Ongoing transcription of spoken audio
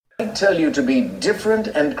tell you to be different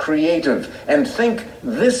and creative and think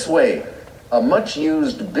this way. A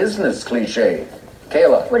much-used business cliche.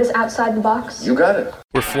 Kayla. What is outside the box? You got it.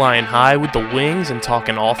 We're flying high with the wings and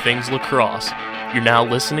talking all things lacrosse. You're now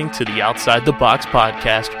listening to the Outside the Box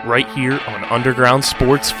podcast right here on Underground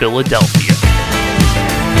Sports Philadelphia.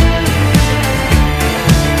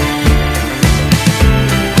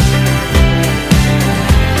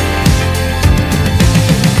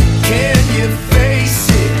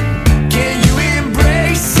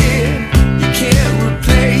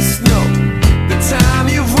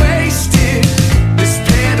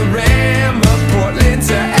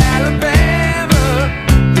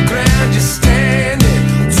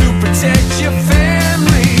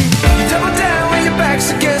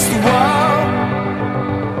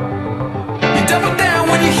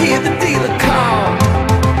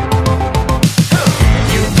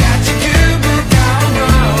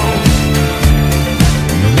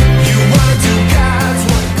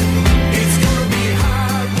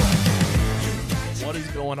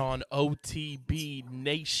 OTB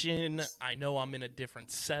Nation. I know I'm in a different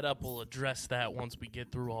setup. We'll address that once we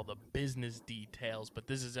get through all the business details, but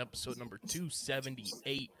this is episode number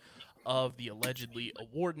 278 of the allegedly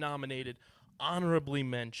award-nominated, honorably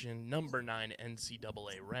mentioned, number 9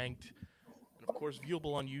 NCAA ranked, and of course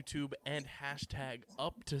viewable on YouTube and hashtag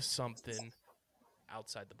up to something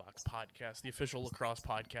Outside the Box podcast, the official lacrosse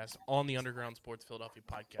podcast on the Underground Sports Philadelphia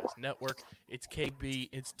Podcast Network. It's KB,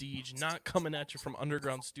 it's Deej, not coming at you from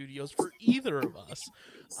Underground Studios for either of us.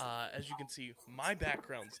 As you can see, my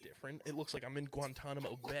background's different. It looks like I'm in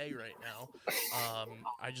Guantanamo Bay right now.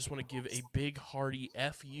 I just want to give a big hearty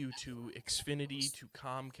FU to Xfinity, to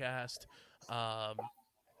Comcast,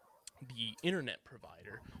 the internet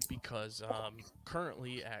provider, because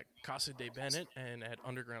currently at Casa de Bennett and at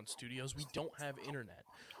Underground Studios, we don't have internet.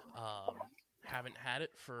 Haven't had it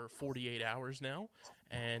for 48 hours now,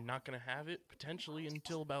 and not going to have it potentially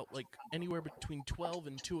until about anywhere between 12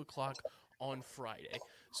 and 2 o'clock on Friday.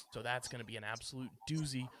 So that's going to be an absolute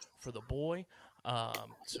doozy for the boy.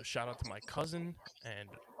 So shout out to my cousin and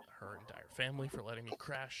her entire family for letting me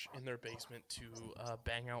crash in their basement to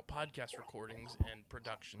bang out podcast recordings and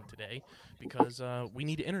production today, because we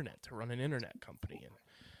need internet to run an internet company, and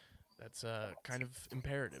that's kind of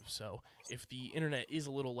imperative. So if the internet is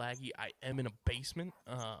a little laggy, I am in a basement,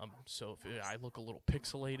 so if I look a little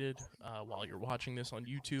pixelated while you're watching this on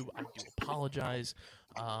YouTube, I do apologize,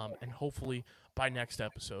 and hopefully by next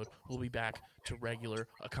episode we'll be back to regular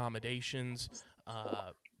accommodations,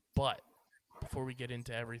 but before we get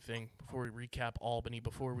into everything, before we recap Albany,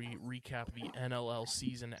 before we recap the NLL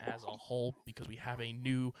season as a whole, because we have a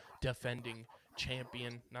new defending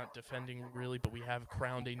champion, not defending really, but we have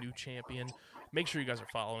crowned a new champion. Make sure you guys are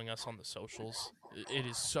following us on the socials. It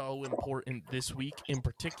is so important this week in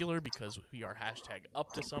particular, because we are hashtag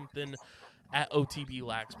up to something at OTB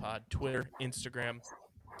LaxPod, Twitter, Instagram.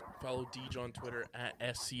 Follow Deej on Twitter at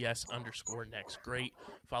SCS_NextGreat.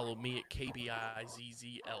 Follow me at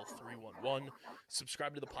KBIZZL311.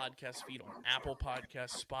 Subscribe to the podcast feed on Apple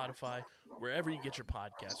Podcasts, Spotify, wherever you get your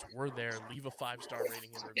podcasts. We're there. Leave a 5-star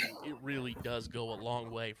rating and review. It really does go a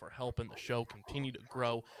long way for helping the show continue to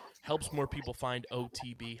grow. Helps more people find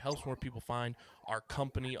OTB, helps more people find our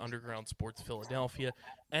company, Underground Sports Philadelphia,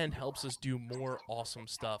 and helps us do more awesome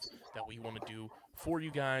stuff that we want to do for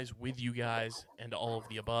you guys, with you guys, and all of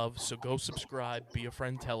the above. So go subscribe, be a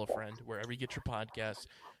friend, tell a friend, wherever you get your podcasts,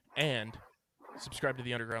 and subscribe to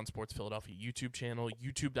the Underground Sports Philadelphia YouTube channel,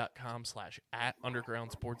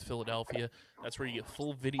 youtube.com/@UndergroundSportsPhiladelphia. That's where you get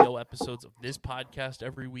full video episodes of this podcast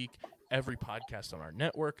every week, every podcast on our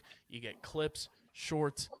network. You get clips,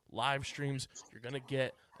 shorts, live streams. You're going to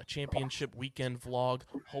get a championship weekend vlog,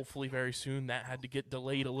 hopefully very soon. That had to get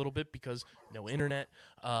delayed a little bit because no internet,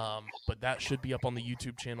 but that should be up on the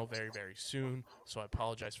YouTube channel very, very soon, so I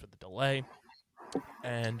apologize for the delay.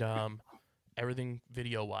 And everything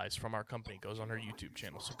video-wise from our company goes on our YouTube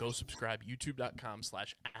channel, so go subscribe,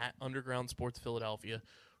 youtube.com/@UndergroundSportsPhiladelphia.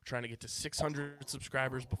 We're trying to get to 600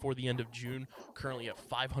 subscribers before the end of June. Currently at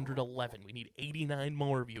 511. We need 89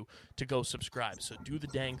 more of you to go subscribe. So do the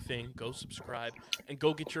dang thing. Go subscribe and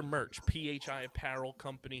go get your merch. PHI Apparel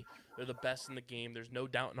Company. They're the best in the game. There's no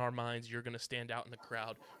doubt in our minds you're going to stand out in the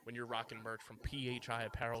crowd when you're rocking merch from PHI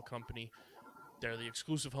Apparel Company. They're the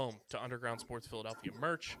exclusive home to Underground Sports Philadelphia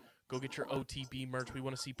merch. Go get your OTB merch. We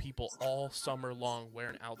want to see people all summer long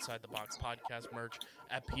wearing Outside the Box podcast merch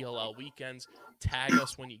at PLL weekends. Tag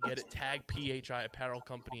us when you get it. Tag PHI Apparel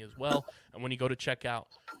Company as well. And when you go to check out,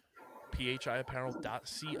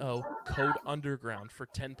 phiapparel.co, code underground for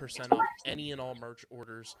 10% off any and all merch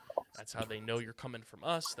orders. That's how they know you're coming from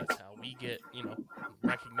us. That's how we get,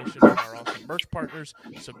 recognition from our awesome merch partners.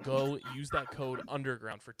 So go use that code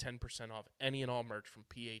Underground for 10% off any and all merch from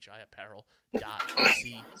phiapparel.co.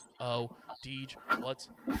 Deej, what's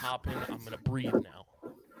poppin'? I'm going to breathe now.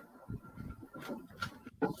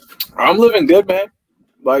 I'm living good, man.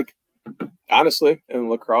 Like, honestly, in the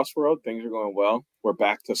lacrosse world, things are going well. We're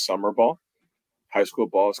back to summer ball. High school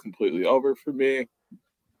ball is completely over for me. A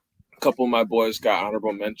couple of my boys got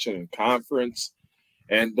honorable mention in conference.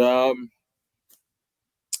 And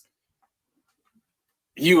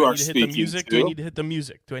you are speaking to... Do I need to hit the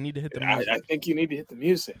music? I think you need to hit the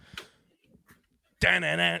music.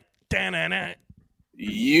 Da-na-na, da-na-na.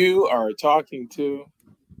 You are talking to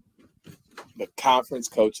the conference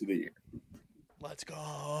coach of the year. Let's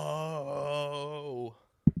go.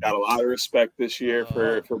 Got a lot of respect this year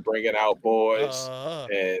for bringing out boys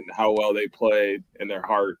and how well they played in their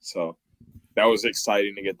heart. So that was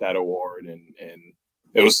exciting to get that award. And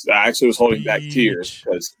it was, I actually was holding back tears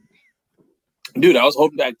because, dude, I was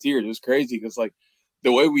holding back tears. It was crazy because, like,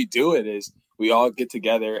 the way we do it is we all get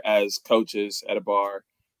together as coaches at a bar.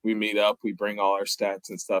 We meet up, we bring all our stats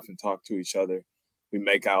and stuff and talk to each other. We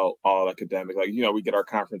make out all academic. Like, you know, we get our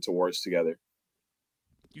conference awards together.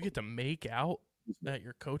 You get to make out at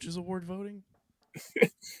your coaches award voting?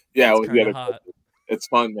 Yeah, it's kind of hot. It's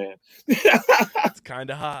fun, man. It's kind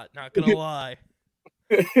of hot, not gonna lie.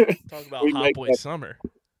 Talk about hot boy summer.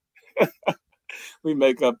 We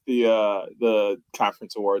make up the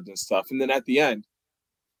conference awards and stuff, and then at the end,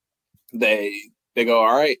 they go,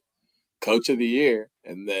 all right, coach of the year,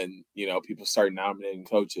 and then, you know, people start nominating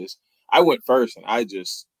coaches. I went first, and I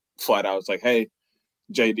just flat out was like, hey,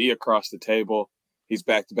 JD across the table. He's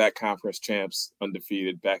back-to-back conference champs,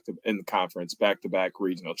 undefeated, in the conference, back-to-back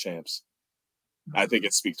regional champs. I think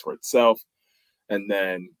it speaks for itself. And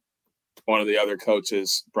then one of the other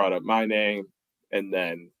coaches brought up my name, and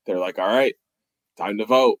then they're like, all right, time to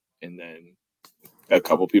vote. And then a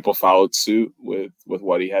couple people followed suit with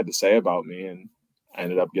what he had to say about me, and I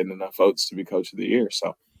ended up getting enough votes to be coach of the year.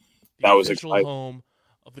 So that was exciting. Official home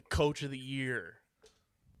of the coach of the year.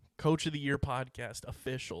 Coach of the Year podcast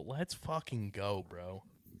official. Let's fucking go, bro.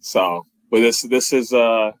 So, but this is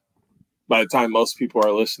by the time most people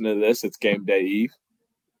are listening to this, it's game day eve,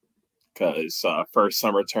 because first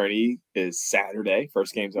summer tourney is Saturday.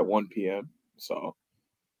 First game's at 1 p.m. So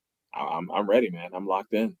I'm ready, man. I'm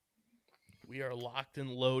locked in. We are locked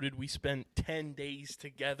and loaded. We spent 10 days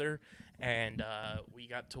together, and we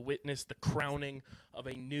got to witness the crowning of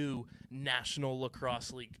a new National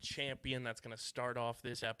Lacrosse League champion. That's going to start off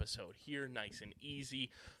this episode here, nice and easy.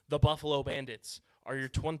 The Buffalo Bandits are your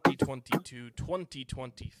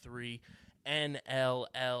 2022-2023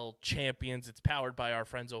 NLL champions. It's powered by our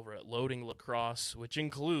friends over at Loading Lacrosse, which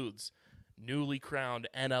includes newly crowned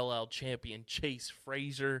NLL champion Chase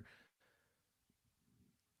Fraser.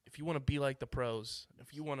 If you want to be like the pros,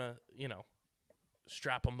 if you want to, you know,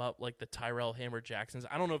 strap them up like the Tyrell Hammer Jacksons.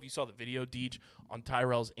 I don't know if you saw the video, Deej, on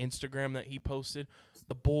Tyrell's Instagram that he posted.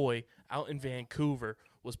 The boy out in Vancouver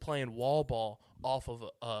was playing wall ball off of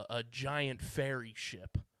a giant ferry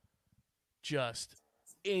ship. Just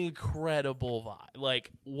incredible vibe.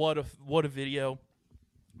 Like, what a video.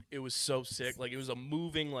 It was so sick. Like, it was a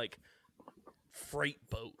moving, like, freight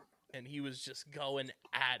boat, and he was just going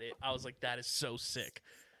at it. I was like, that is so sick.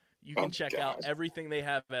 You can check out everything they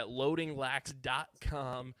have at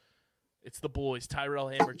loadinglax.com. It's the boys, Tyrell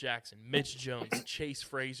Hammer Jackson, Mitch Jones, Chase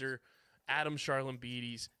Fraser, Adam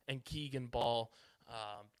Charlambedes, and Keegan Ball.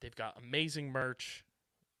 They've got amazing merch.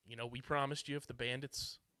 You know, we promised you if the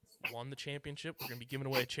Bandits won the championship, we're going to be giving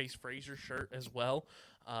away a Chase Fraser shirt as well.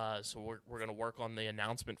 So we're going to work on the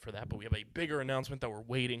announcement for that. But we have a bigger announcement that we're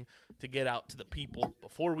waiting to get out to the people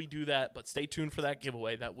before we do that. But stay tuned for that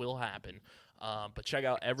giveaway. That will happen. But check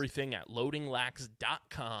out everything at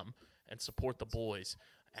loadinglax.com and support the boys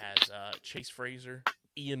as Chase Fraser,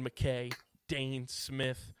 Ian McKay, Dane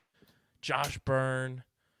Smith, Josh Byrne,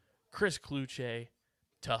 Chris Kluche,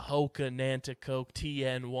 Tahoka Nanticoke,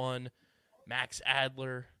 TN1, Max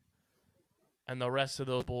Adler, and the rest of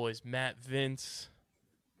those boys, Matt Vince,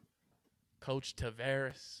 Coach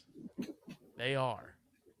Tavares. They are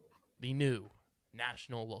the new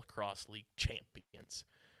National Lacrosse League champions.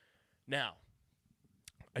 Now,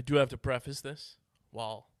 I do have to preface this.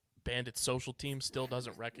 While Bandits' social team still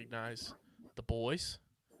doesn't recognize the boys,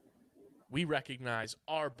 we recognize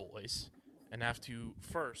our boys and have to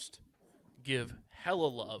first give hella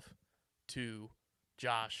love to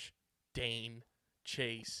Josh, Dane,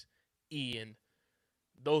 Chase, Ian.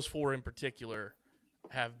 Those four in particular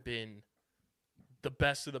have been the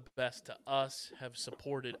best of the best to us, have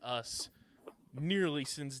supported us nearly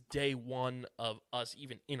since day one of us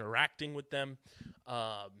even interacting with them.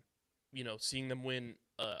 Seeing them win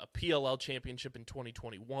a PLL championship in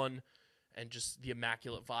 2021 and just the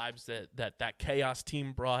immaculate vibes that Chaos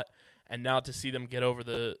team brought. And now to see them get over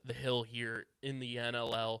the hill here in the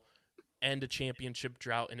NLL and a championship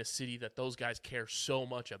drought in a city that those guys care so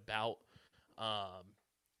much about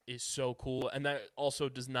is so cool. And that also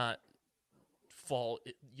does not fall,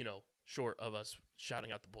 short of us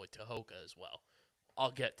shouting out the boy Tahoka as well.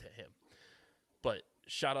 I'll get to him. But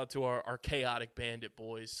shout out to our chaotic Bandit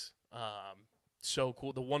boys. So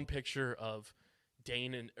cool. The one picture of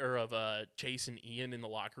Chase and Ian in the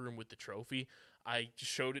locker room with the trophy, I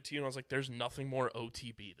showed it to you and I was like, there's nothing more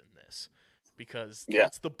OTB than this, because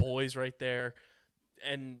that's the boys right there.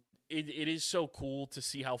 And it is so cool to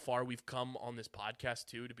see how far we've come on this podcast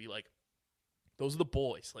too, to be like, those are the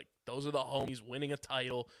boys. Like, those are the homies winning a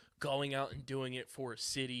title, going out and doing it for a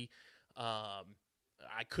city. I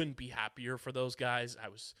couldn't be happier for those guys. I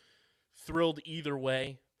was thrilled either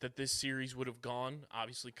way that this series would have gone,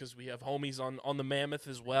 obviously, because we have homies on the Mammoth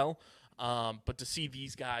as well. But to see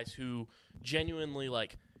these guys who genuinely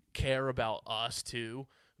care about us too,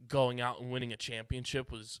 going out and winning a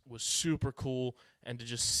championship was super cool. And to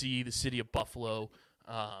just see the city of Buffalo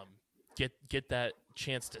get that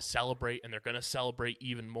chance to celebrate, and they're going to celebrate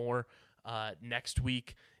even more next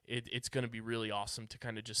week. It's going to be really awesome to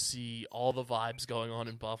kind of just see all the vibes going on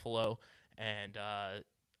in Buffalo, and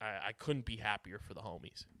I couldn't be happier for the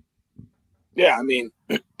homies. Yeah, I mean,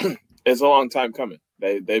 it's a long time coming.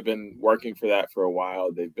 They've been working for that for a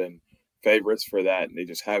while. They've been favorites for that, and they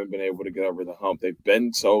just haven't been able to get over the hump. They've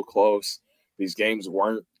been so close. These games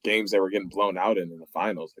weren't games they were getting blown out in the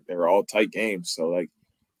finals. They were all tight games. So,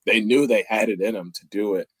 they knew they had it in them to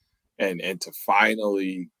do it and to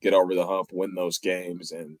finally get over the hump, win those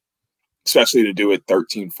games, and especially to do it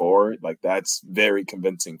 13-4. That's very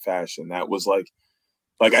convincing fashion. That was like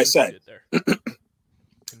I said.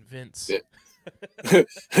 Convince.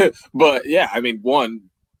 But, yeah, I mean, one,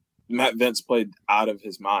 Matt Vince played out of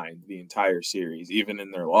his mind the entire series. Even in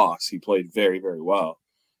their loss, he played very, very well.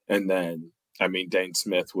 And then, I mean, Dane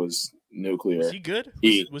Smith was nuclear. Was he good?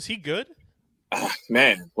 Was he good?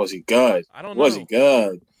 Man, was he good? I don't know. Was he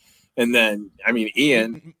good? And then, I mean,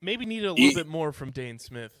 Ian. Maybe needed a little bit more from Dane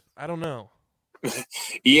Smith. I don't know.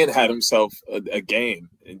 Ian had himself a game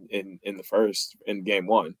in the first, in game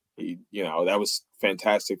one. That was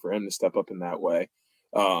fantastic for him to step up in that way.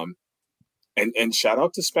 And shout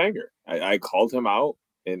out to Spanger. I called him out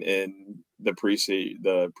in the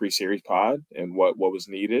pre-series pod and what was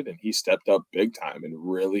needed, and he stepped up big time and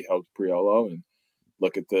really helped Priolo, and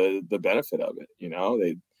look at the benefit of it.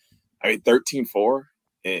 13-4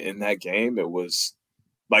 in that game. It was,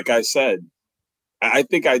 like I said, I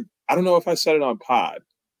think I don't know if I said it on pod,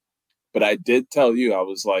 but I did tell you, I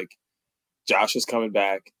was like, Josh is coming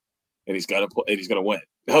back and he's gonna play and he's gonna win.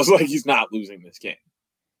 I was like, he's not losing this game.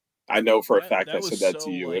 I know for a fact I said that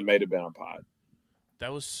to you. It may have been on pod.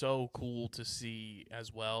 That was so cool to see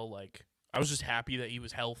as well. I was just happy that he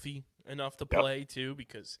was healthy enough to play too,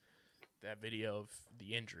 because that video of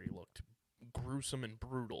the injury looked gruesome and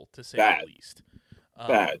brutal, to say the least.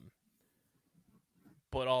 Bad.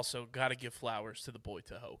 But also, got to give flowers to the boy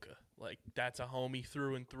Tahoka. That's a homie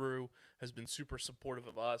through and through, has been super supportive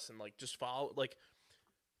of us, and, just follow.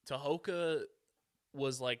 Tahoka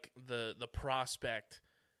was, the prospect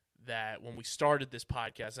that when we started this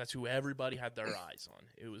podcast, that's who everybody had their eyes on.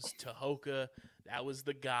 It was Tahoka. That was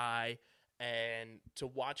the guy. And to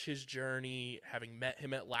watch his journey, having met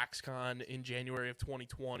him at LaxCon in January of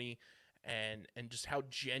 2020, and just how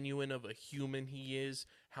genuine of a human he is,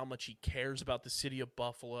 how much he cares about the city of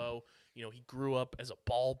Buffalo. He grew up as a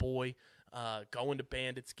ball boy, going to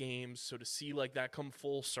Bandits games. So to see that come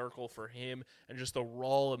full circle for him, and just the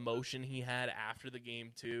raw emotion he had after the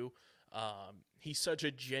game too. He's such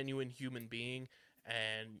a genuine human being.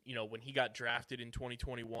 And, when he got drafted in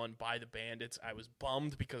 2021 by the Bandits, I was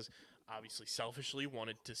bummed because obviously selfishly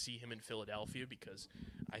wanted to see him in Philadelphia, because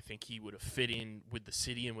I think he would have fit in with the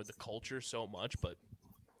city and with the culture so much. But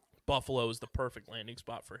Buffalo is the perfect landing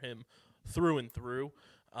spot for him through and through.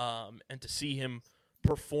 And to see him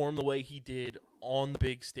perform the way he did on the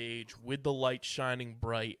big stage with the lights shining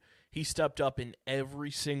bright, he stepped up in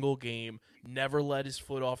every single game, never let his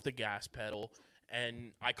foot off the gas pedal.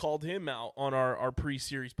 And I called him out on our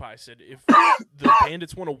pre-series pie. I said, if the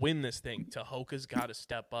Bandits want to win this thing, Tahoka's got to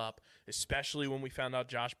step up, especially when we found out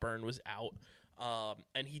Josh Byrne was out.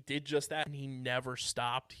 And he did just that, and he never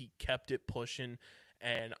stopped. He kept it pushing,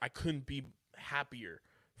 and I couldn't be happier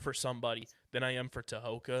for somebody than I am for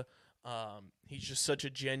Tahoka. He's just such a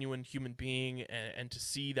genuine human being, and to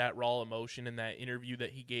see that raw emotion in that interview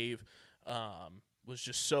that he gave was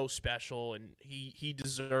just so special, and he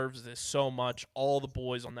deserves this so much. All the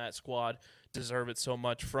boys on that squad deserve it so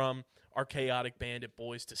much, from our chaotic Bandit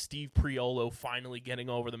boys to Steve Priolo finally getting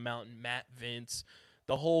over the mountain, Matt Vince,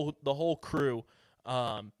 the whole crew.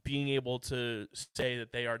 Being able to say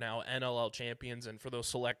that they are now NLL champions, and for those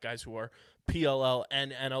select guys who are PLL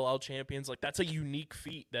and NLL champions, like, that's a unique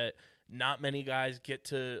feat that not many guys get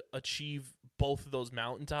to achieve both of those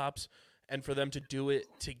mountaintops, and for them to do it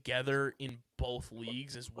together in both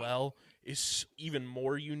leagues as well is even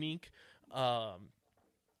more unique.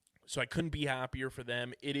 So I couldn't be happier for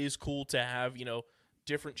them. It is cool to have,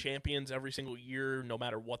 different champions every single year, no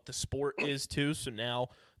matter what the sport is, too. So now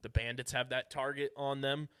the Bandits have that target on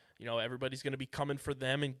them. Everybody's going to be coming for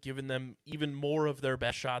them and giving them even more of their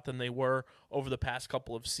best shot than they were over the past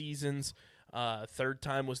couple of seasons. Third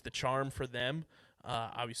time was the charm for them.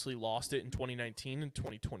 Obviously lost it in 2019 and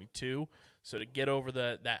 2022. So to get over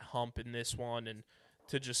that hump in this one, and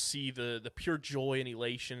to just see the pure joy and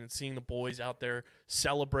elation, and seeing the boys out there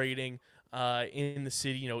celebrating in the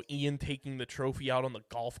city. Ian taking the trophy out on the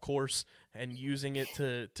golf course and using it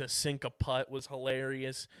to sink a putt was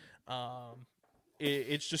hilarious.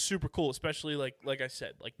 It's just super cool, especially like I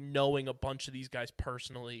said, like, knowing a bunch of these guys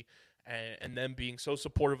personally, and them being so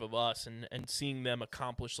supportive of us, and seeing them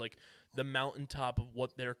accomplish, like, the mountaintop of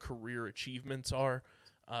what their career achievements are,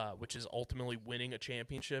 which is ultimately winning a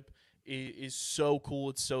championship, is so cool.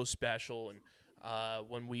 It's so special. And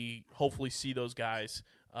when we hopefully see those guys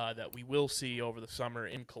that we will see over the summer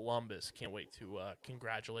in Columbus, can't wait to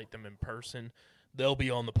congratulate them in person. They'll be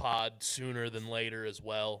on the pod sooner than later as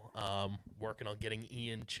well, working on getting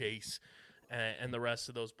Ian, Chase, and the rest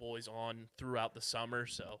of those boys on throughout the summer.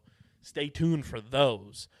 So stay tuned for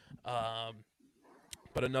those.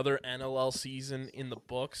 But another NLL season in the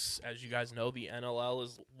books. As you guys know, the NLL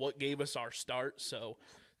is what gave us our start. So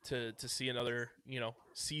to see another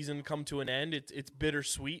season come to an end, it's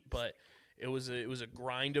bittersweet, but it was a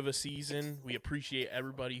grind of a season. We appreciate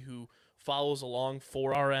everybody who follows along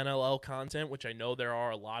for our NLL content, which I know there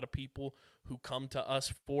are a lot of people who come to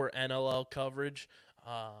us for NLL coverage.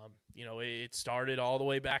 It started all the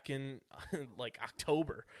way back in like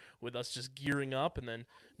October with us just gearing up, and then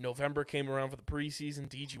November came around for the preseason.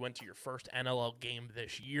 DG went to your first NLL game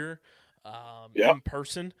this year in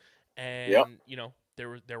person, and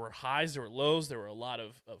there were highs, there were lows, there were a lot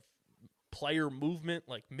of player movement.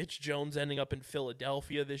 Like, Mitch Jones ending up in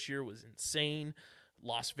Philadelphia this year was insane.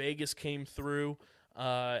 Las Vegas came through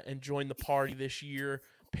and joined the party this year.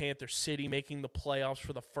 Panther City making the playoffs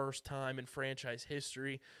for the first time in franchise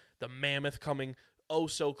history. The Mammoth coming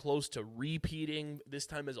so close to repeating, this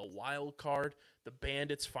time as a wild card. The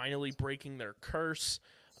Bandits finally breaking their curse.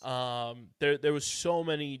 There was so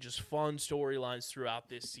many just fun storylines throughout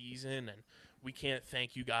this season, and we can't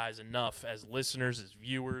thank you guys enough as listeners, as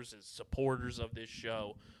viewers, as supporters of this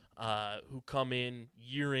show, who come in,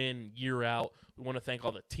 year out. We want to thank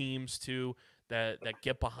all the teams, too, that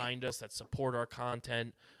get behind us, that support our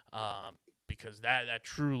content, because that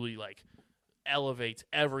truly, like, elevates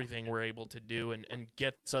everything we're able to do, and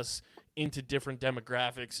gets us into different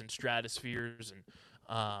demographics and stratospheres, and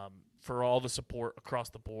for all the support across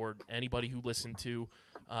the board. Anybody who listened to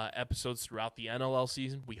episodes throughout the NLL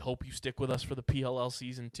season, we hope you stick with us for the PLL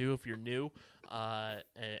season too if you're new,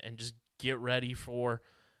 and just get ready for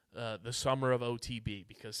the summer of OTB,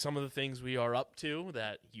 because some of the things we are up to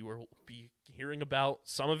that you will be hearing about,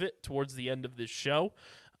 some of it towards the end of this show,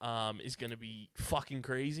 is going to be fucking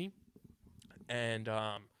crazy. And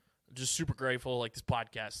just super grateful. Like, this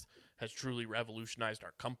podcast has truly revolutionized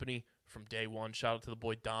our company from day one. Shout out to the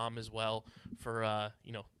boy Dom as well for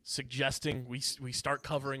suggesting we start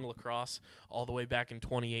covering lacrosse all the way back in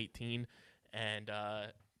 2018. And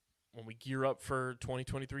when we gear up for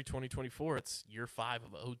 2023-2024, it's year 5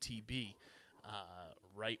 of OTB,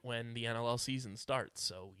 right when the NLL season starts.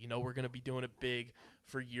 So we're going to be doing it big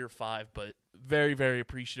for year 5, but very, very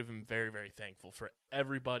appreciative and very, very thankful for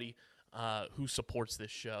everybody who supports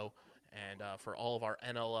this show. And for all of our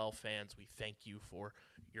NLL fans, we thank you for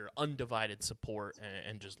your undivided support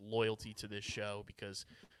and just loyalty to this show, because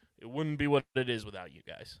it wouldn't be what it is without you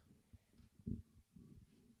guys.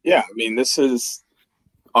 Yeah, I mean, this is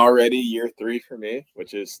already year 3 for me,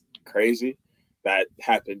 which is crazy. That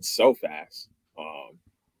happened so fast.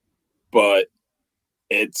 But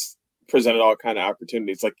it's presented all kind of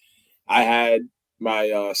opportunities. Like, I had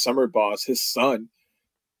my summer boss, his son,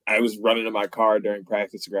 I was running in my car during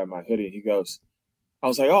practice to grab my hoodie. He goes, I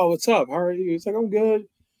was like, "Oh, what's up? How are you?" He's like, "I'm good."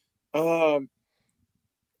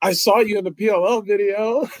 I saw you in the PLL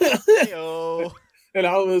video. Yo. And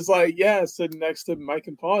I was like, yeah, sitting next to Mike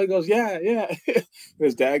and Paul. He goes, yeah.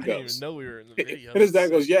 His dad I goes, didn't even know we were in the video. And his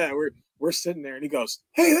dad goes, yeah, we're sitting there. And he goes,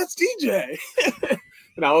 hey, that's DJ.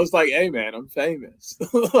 And I was like, hey, man, I'm famous.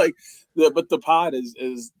 But the pod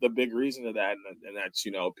is the big reason of that. And that's,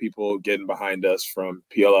 people getting behind us from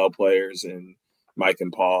PLL players and Mike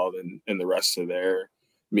and Paul and the rest of their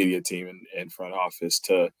media team and front office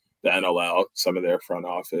to the NLL, some of their front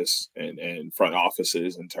office and front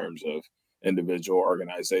offices in terms of individual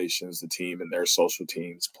organizations, the team and their social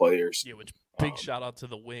teams, players. Yeah, which big shout out to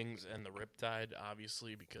the Wings and the Riptide,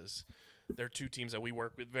 obviously, because they're two teams that we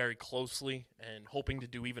work with very closely and hoping to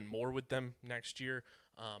do even more with them next year.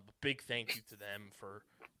 But big thank you to them for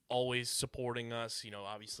always supporting us.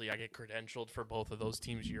 Obviously I get credentialed for both of those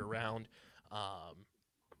teams year round.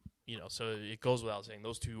 So it goes without saying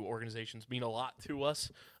those two organizations mean a lot to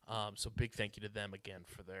us. So big thank you to them again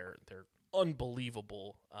for their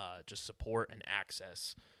unbelievable just support and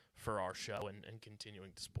access for our show and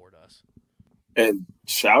continuing to support us. And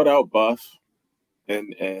shout out Buff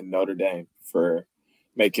and Notre Dame for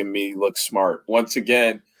making me look smart. Once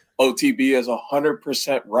again, OTB is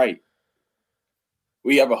 100% right.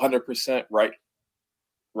 We have 100%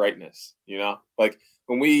 rightness, Like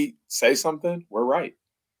when we say something, we're right.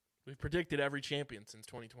 We've predicted every champion since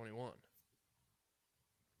 2021.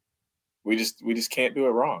 We just can't do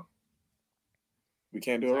it wrong. We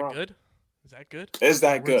can't do it wrong. Good? Is that good? Is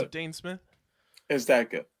that good? Of Dane Smith? Is that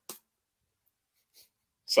good?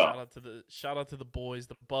 So shout out to the boys,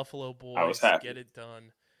 the Buffalo boys. I was happy. Get it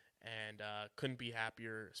done, and couldn't be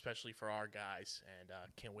happier, especially for our guys. And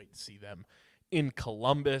can't wait to see them in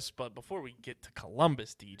Columbus. But before we get to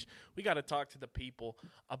Columbus, Deej, we got to talk to the people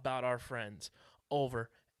about our friends over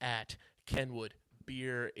at Kenwood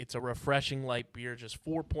Beer. It's a refreshing light beer, just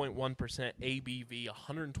 4.1% ABV,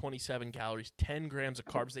 127 calories, 10 grams of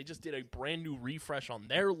carbs. They just did a brand new refresh on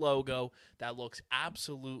their logo that looks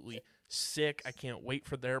absolutely sick. I can't wait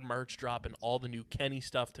for their merch drop and all the new Kenny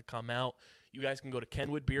stuff to come out. You guys can go to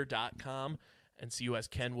kenwoodbeer.com and see US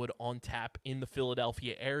Kenwood on tap in the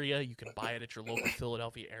Philadelphia area. You can buy it at your local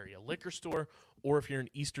Philadelphia area liquor store, or if you're in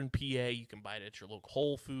Eastern PA, you can buy it at your local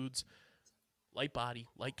Whole Foods. Light body,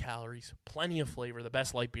 light calories, plenty of flavor, the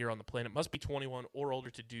best light beer on the planet. Must be 21 or older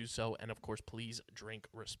to do so. And, of course, please drink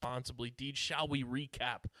responsibly. Deej, shall we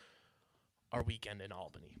recap our weekend in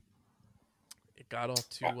Albany? It got off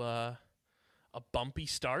to a bumpy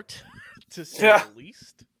start, to say the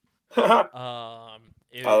least. I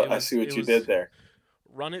see what you did there.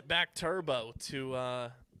 Run it back turbo to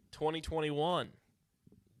 2021,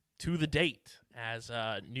 to the date, as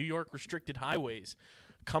New York restricted highways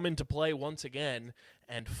come into play once again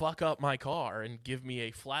and fuck up my car and give me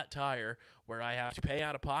a flat tire where I have to pay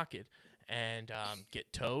out of pocket and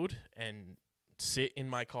get towed and sit in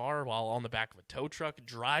my car while on the back of a tow truck,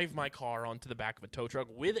 drive my car onto the back of a tow truck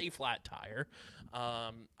with a flat tire.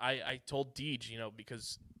 I told Deej,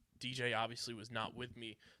 because DJ obviously was not with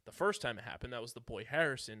me the first time it happened. That was the boy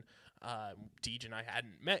Harrison. Deej and I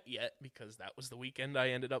hadn't met yet because that was the weekend I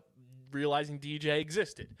ended up realizing DJ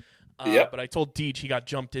existed. But I told Deej he got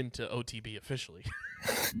jumped into OTB officially.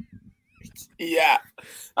 Yeah.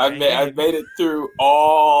 I've made it through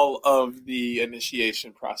all of the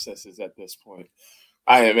initiation processes at this point.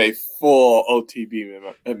 I am a full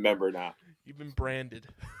OTB member now. You've been branded.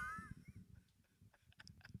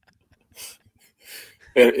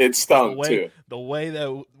 It stung too. The way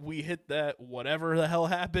that we hit that, whatever the hell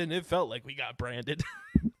happened, it felt like we got branded.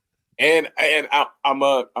 And I'm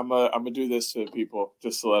gonna do this to people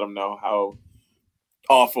just to let them know how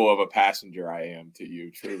awful of a passenger I am to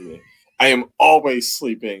you. Truly, I am always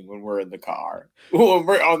sleeping when we're in the car. When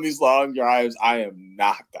we're on these long drives, I am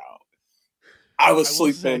knocked out. I was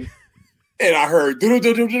sleeping, and I heard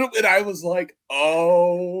and I was like,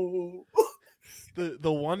 "Oh."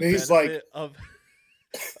 The one benefit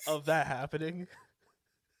of that happening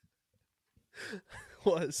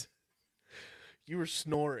was you were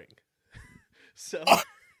snoring. So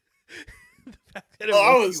the fact that it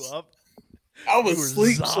woke you up, I was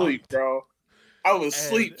sleep, bro. I was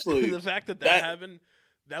sleep. The fact that happened,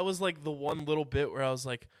 that was like the one little bit where I was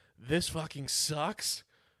like, this fucking sucks,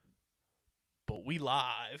 but we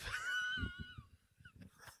live.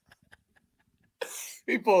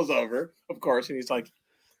 He pulls over, of course, and he's like,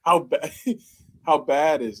 how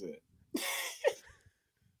bad is it?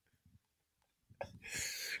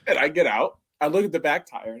 And I get out, I look at the back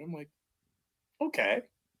tire, and I'm like, okay,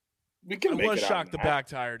 we can make it out. I was shocked the back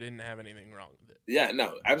tire didn't have anything wrong with it. Yeah,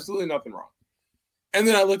 no, absolutely nothing wrong. And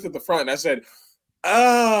then I looked at the front, and I said,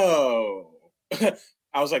 oh.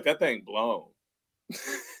 I was like, that thing blown.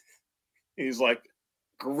 He's like,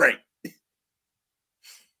 great.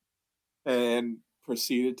 And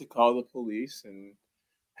proceeded to call the police and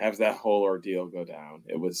have that whole ordeal go down.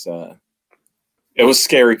 It was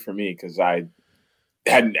scary for me because I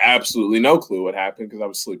had absolutely no clue what happened because I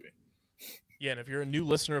was sleeping. Yeah, and if you're a new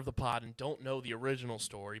listener of the pod and don't know the original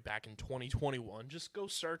story back in 2021, just go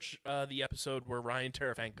search the episode where Ryan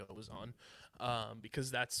Terefenko was on,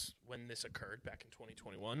 because that's when this occurred back in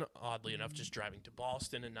 2021. Oddly enough, just driving to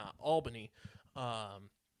Boston and not Albany.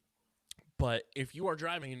 But if you are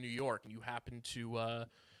driving in New York and you happen to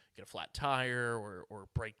get a flat tire or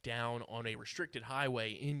break down on a restricted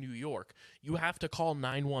highway in New York, you have to call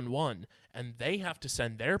 911, and they have to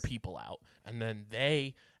send their people out, and then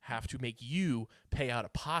they have to make you pay out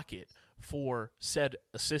of pocket for said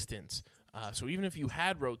assistance. So even if you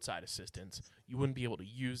had roadside assistance, you wouldn't be able to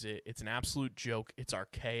use it. It's an absolute joke. It's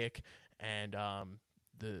archaic, and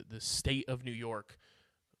the state of New York,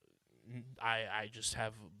 I just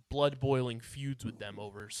have blood-boiling feuds with them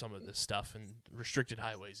over some of this stuff, and restricted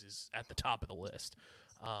highways is at the top of the list.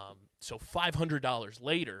 So $500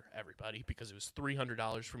 later, everybody, because it was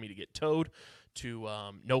 $300 for me to get towed to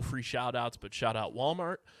no free shout-outs, but shout-out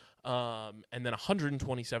Walmart, and then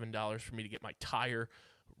 $127 for me to get my tire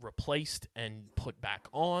replaced and put back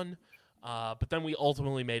on. But then we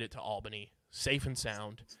ultimately made it to Albany, safe and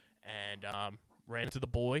sound, and ran into the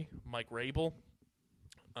boy, Mike Rabel,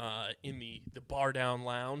 in the Bar Down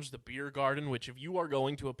Lounge, the beer garden, which if you are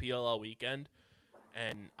going to a PLL weekend,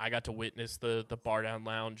 and I got to witness the Bar Down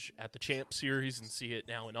Lounge at the Champ Series and see it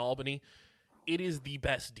now in Albany, it is the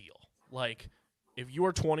best deal. Like, if you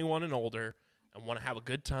are 21 and older and want to have a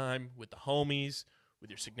good time with the homies, with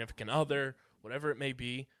your significant other, whatever it may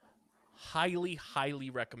be, highly, highly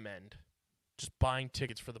recommend just buying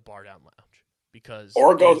tickets for the Bar Down Lounge, because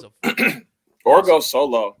Or go Or go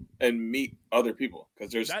solo and meet other people,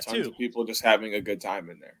 because there's That tons too. of people just having a good time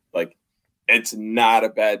in there. Like, it's not a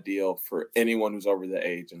bad deal for anyone who's over the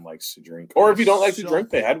age and likes to drink. Or if you don't like to So drink,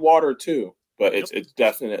 they cool. had water too. But Yep. it's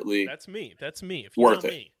definitely That's me. If you worth know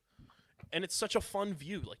it. me. And it's such a fun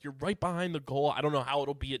view. Like, you're right behind the goal. I don't know how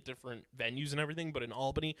it'll be at different venues and everything, but in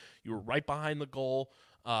Albany, you were right behind the goal,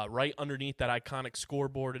 right underneath that iconic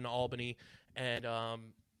scoreboard in Albany. And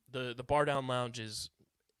the Bar Down Lounge is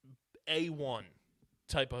A1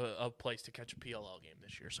 type of place to catch a PLL game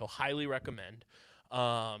this year. So highly recommend.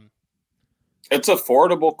 It's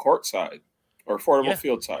affordable courtside or affordable Yeah.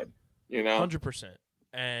 field side, you know? 100%.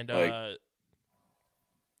 And Like-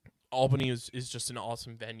 Albany is just an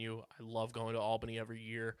awesome venue. I love going to Albany every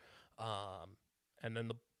year. And then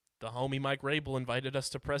the homie Mike Rabel invited us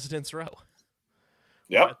to President's Row.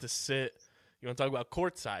 We Yep. got to sit. You want to talk about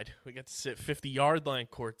courtside? We got to sit 50-yard line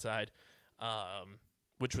courtside,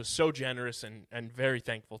 which was so generous, and very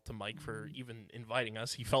thankful to Mike for even inviting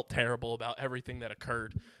us. He felt terrible about everything that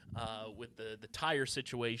occurred with the tire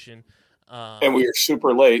situation. And we were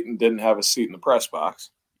super late and didn't have a seat in the press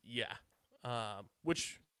box. Yeah,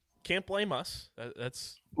 which can't blame us.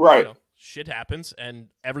 That's Right. You know, shit happens, and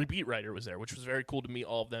every beat writer was there, which was very cool to meet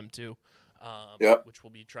all of them too. Yep. Which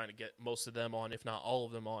we'll be trying to get most of them on, if not all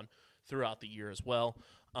of them on, throughout the year as well.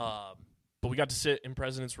 But we got to sit in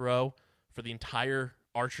President's Row for the entire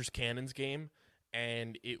Archers Cannons game,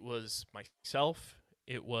 and it was myself,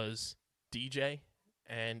 it was DJ,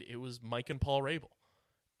 and it was Mike and Paul Rabel.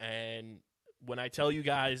 And when I tell you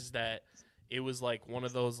guys that it was like one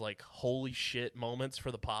of those like holy shit moments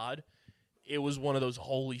for the pod, it was one of those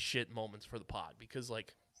holy shit moments for the pod, because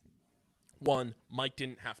like, one, Mike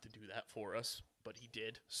didn't have to do that for us, but he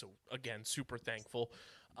did. So again, super thankful.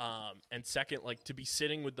 And second, like, to be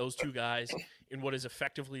sitting with those two guys in what is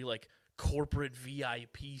effectively like corporate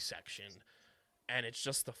VIP section, and it's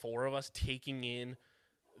just the four of us taking in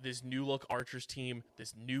this new look Archers team,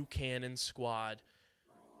 this new Cannon squad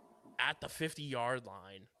at the 50-yard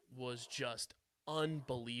line, was just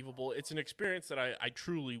unbelievable. It's an experience that I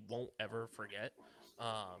truly won't ever forget.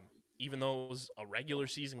 Even though it was a regular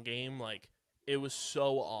season game, like, it was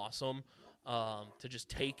so awesome to just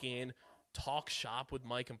take in, talk shop with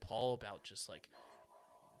Mike and Paul about just like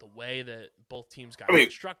the way that both teams got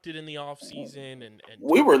constructed in the offseason, and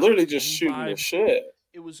we were literally just game shooting the vibe. shit.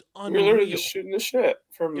 It was We were unreal. literally just shooting the shit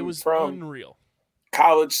from unreal.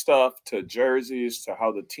 college stuff to jerseys to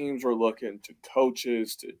how the teams were looking to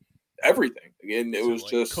coaches to everything. Again, it was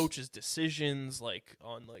like, just coaches' decisions, like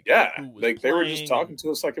on like yeah, who was like they were just playing, talking and to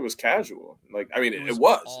us like it was casual. Like, I mean, It it was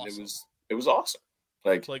was, awesome. and it was awesome.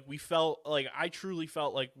 Like we felt like, I truly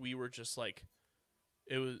felt like we were just like,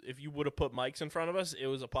 it was, if you would have put mics in front of us, it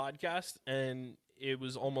was a podcast, and it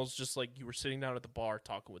was almost just like you were sitting down at the bar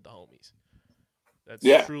talking with the homies. That's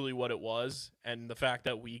Yeah. truly what it was. And the fact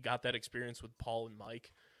that we got that experience with Paul and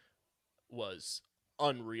Mike was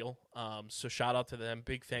unreal. So shout out to them.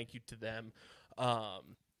 Big thank you to them.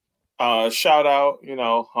 Shout out,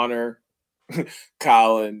 Hunter,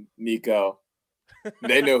 Colin, Nico.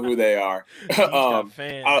 They know who they are. He's got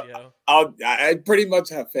fans, I pretty much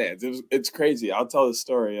have fans. It's crazy. I'll tell the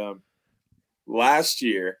story. Last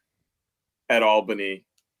year at Albany,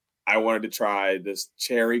 I wanted to try this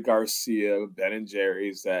Cherry Garcia Ben &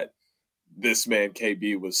 Jerry's that this man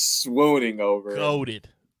KB was swooning over. Goated.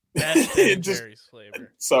 Best Ben & Jerry's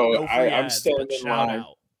flavor. So No free I'm ads, standing but in shout line.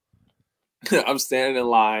 out. I'm standing in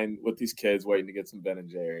line with these kids waiting to get some Ben &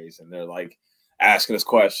 Jerry's, and they're like asking us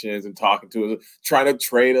questions and talking to us, trying to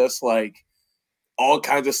trade us like all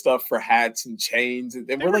kinds of stuff for hats and chains. And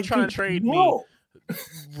we're like, trying to trade me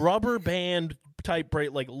rubber band type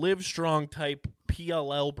like Live Strong type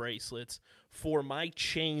PLL bracelets for my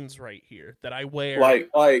chains right here that I wear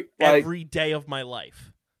like every day of my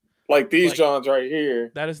life. Like these Johns right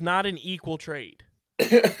here. That is not an equal trade.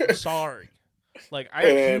 I'm sorry. Like I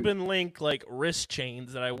have Cuban link like wrist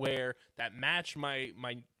chains that I wear that match my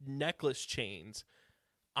necklace chains.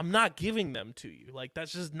 I'm not giving them to you. Like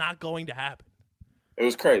that's just not going to happen. It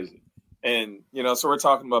was crazy. And so we're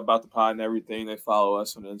talking about the pod and everything. They follow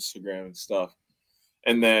us on Instagram and stuff.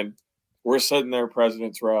 And then we're sitting there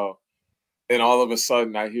President's Row, and all of a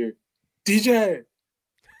sudden I hear DJ.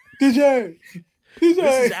 This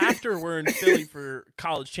is after we're in Philly for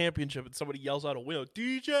college championship and somebody yells out a window,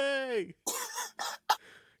 DJ!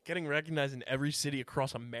 Getting recognized in every city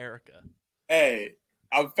across America. Hey,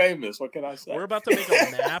 I'm famous. What can I say? We're about to make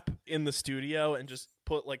a map in the studio and just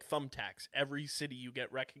put like thumbtacks every city you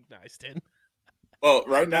get recognized in. Well,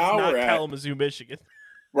 right now we're at Kalamazoo, Michigan.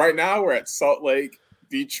 Right now we're at Salt Lake,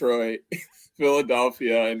 Detroit,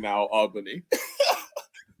 Philadelphia, and now Albany.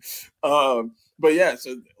 But yeah,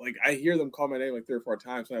 so like I hear them call my name like 3 or 4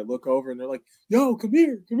 times, and I look over and they're like, "Yo, come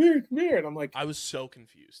here," and I'm like, I was so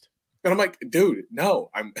confused. And I'm like, dude, no.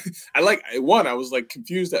 I was like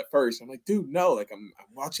confused at first. I'm like, dude, no. Like I'm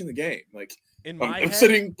watching the game. Like in my head, I'm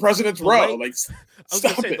sitting President's Row. Like I was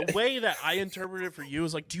gonna say the way that I interpreted it for you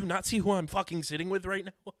is like, do you not see who I'm fucking sitting with right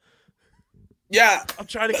now? Yeah, I'm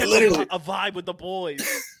trying to catch a vibe with the boys.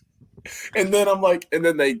 And then I'm like, and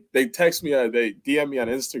then they text me, they DM me on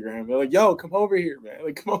Instagram. They're like, yo, come over here, man.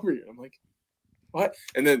 Like, come over here. I'm like, what?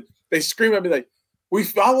 And then they scream at me like, we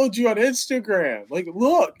followed you on Instagram. Like,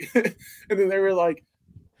 look. And then they were like,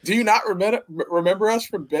 do you not remember us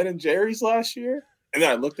from Ben & Jerry's last year? And then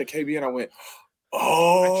I looked at KB and I went,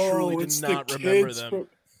 oh, I truly did not remember them.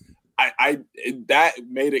 That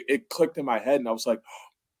made it clicked in my head. And I was like,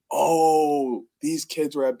 oh, these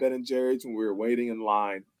kids were at Ben & Jerry's when we were waiting in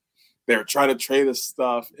line. They were trying to trade us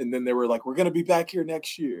stuff. And then they were like, we're going to be back here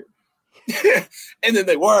next year. And then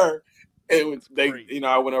they were. I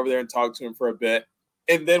went over there and talked to him for a bit.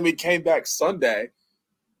 And then we came back Sunday,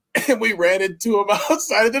 and we ran into him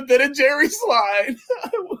outside of the Ben & Jerry's line.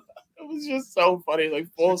 It was just so funny, like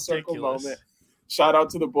full circle moment. Shout out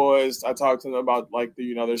to the boys. I talked to them about like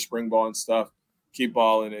their spring ball and stuff. Keep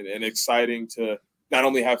balling and exciting to not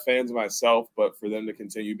only have fans of myself, but for them to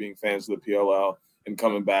continue being fans of the PLL and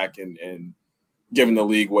coming back and giving the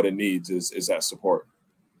league what it needs is that support.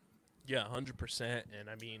 Yeah, 100%. And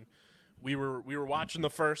I mean, we were watching the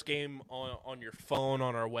first game on your phone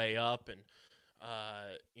on our way up, and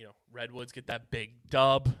Redwoods get that big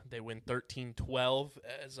dub. They win 13-12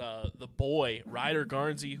 as the boy Ryder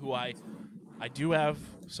Garnsey, who I do have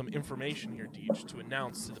some information here, Deej, to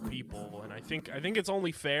announce to the people, and I think it's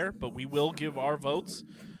only fair, but we will give our votes.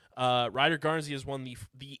 Ryder Garnsey has won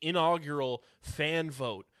the inaugural fan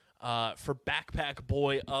vote for Backpack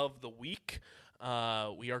Boy of the Week.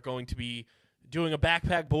 We are going to be doing a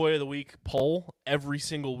Backpack Boy of the Week poll every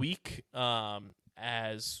single week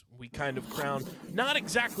as we kind of crown not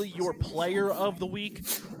exactly your player of the week,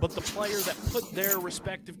 but the player that put their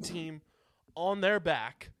respective team on their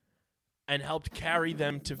back and helped carry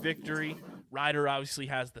them to victory. Ryder obviously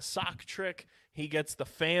has the sock trick. He gets the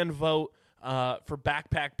fan vote for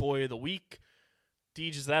Backpack Boy of the Week.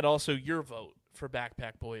 Deej, is that also your vote for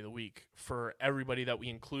Backpack Boy of the Week for everybody that we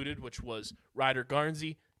included, which was Ryder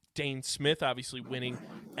Garnsey, Dane Smith, obviously winning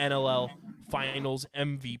NLL Finals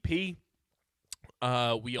MVP.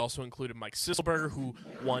 We also included Mike Sisselberger, who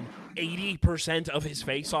won 80% of his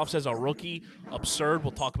faceoffs as a rookie. Absurd.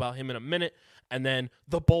 We'll talk about him in a minute. And then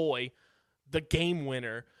the boy, the game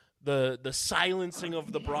winner, the silencing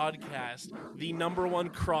of the broadcast, the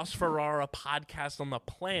 #1 Cross Ferrara podcast on the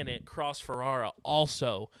planet, Cross Ferrara,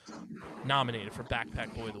 also nominated for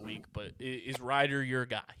Backpack Boy of the Week. But is Ryder your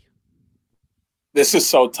guy? This is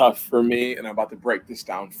so tough for me, and I'm about to break this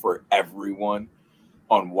down for everyone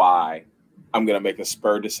on why I'm going to make a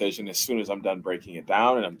spur decision as soon as I'm done breaking it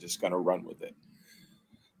down, and I'm just going to run with it.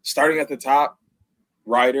 Starting at the top,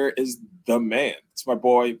 Ryder is the man. It's my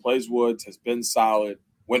boy. He plays Woods, has been solid,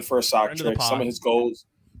 went for a sock trick. Some of his goals,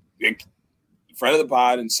 friend of the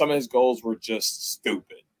pod, and some of his goals were just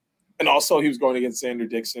stupid. And also, he was going against Xander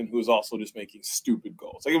Dixon, who was also just making stupid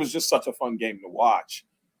goals. Like, it was just such a fun game to watch.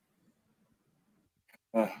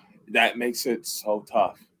 That makes it so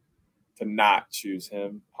tough to not choose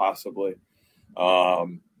him, possibly.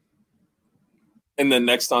 And then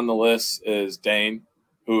next on the list is Dane,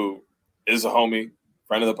 who is a homie,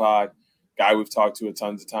 friend of the pod, guy we've talked to a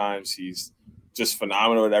tons of times. He's just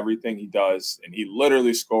phenomenal at everything he does. And he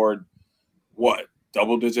literally scored,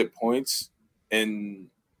 double-digit points in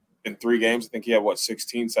 3 games. I think he had,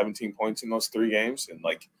 16, 17 points in those 3 games. And,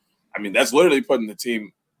 that's literally putting the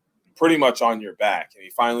team pretty much on your back. And he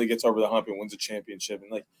finally gets over the hump and wins a championship.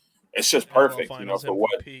 And, it's just perfect,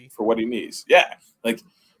 for what he needs. Yeah,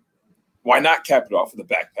 why not cap it off with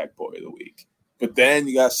the backpack boy of the week? But then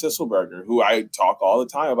you got Sisselberger, who I talk all the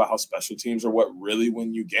time about how special teams are what really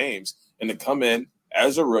win you games. And to come in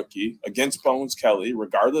as a rookie against Bones Kelly,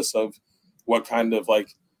 regardless of what kind of,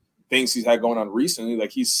 things he's had going on recently,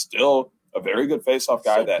 he's still a very good faceoff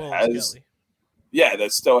guy that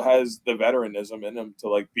still has the veteranism in him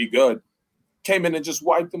to, be good. Came in and just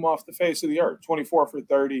wiped them off the face of the earth. 24 for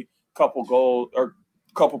 30, couple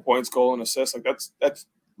points, goal, and assist. That's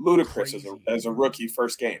ludicrous as a rookie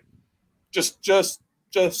first game. Just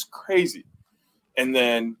crazy. And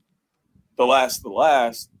then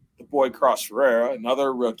the boy Cross Ferreira,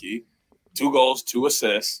 another rookie, 2 goals, 2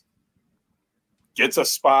 assists, gets a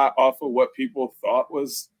spot off of what people thought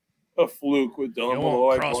was a fluke with Dylan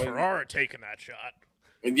Malloy. Cross Ferreira taking that shot.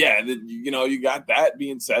 And you got that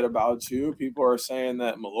being said about you. People are saying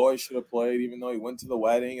that Malloy should have played, even though he went to the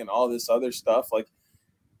wedding and all this other stuff.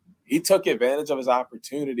 He took advantage of his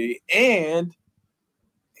opportunity, and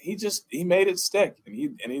he made it stick. And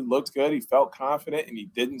he looked good. He felt confident, and he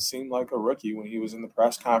didn't seem like a rookie when he was in the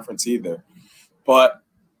press conference either. But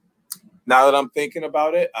now that I'm thinking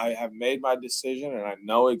about it, I have made my decision, and I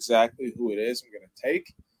know exactly who it is I'm going to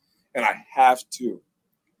take. And I have to,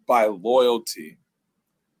 by loyalty,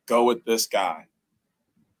 go with this guy.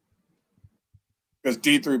 Because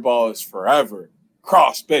D3 ball is forever.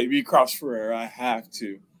 Cross Ferreira. I have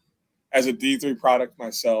to. As a D3 product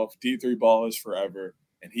myself, D3 ball is forever.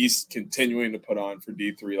 And he's continuing to put on for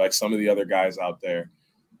D3 like some of the other guys out there.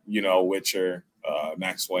 Witcher,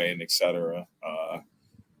 Max Wayne, etc.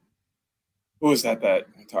 Who was that to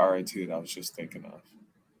RIT that I was just thinking of?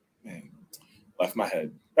 Man, left my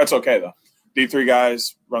head. That's okay, though. D3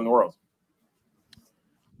 guys run the world.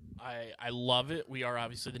 I love it. We are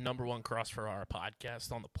obviously the #1 Cross Ferrara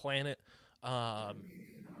podcast on the planet.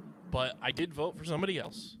 But I did vote for somebody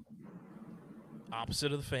else.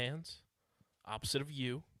 Opposite of the fans. Opposite of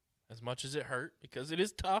you. As much as it hurt, because it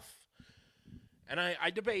is tough. And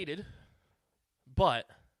I debated. But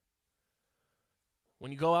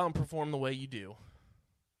when you go out and perform the way you do,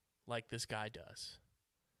 like this guy does,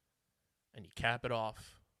 and you cap it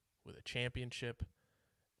off with a championship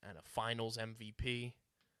and a finals MVP,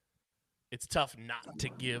 it's tough not to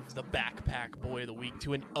give the backpack boy of the week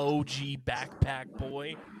to an OG backpack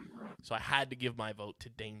boy. So I had to give my vote to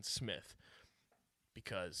Dane Smith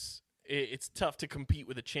because it's tough to compete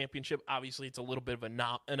with a championship. Obviously, it's a little bit of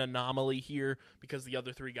an anomaly here because the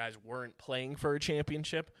other 3 guys weren't playing for a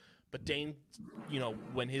championship. But Dane,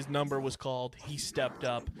 when his number was called, he stepped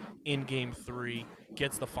up in Game 3,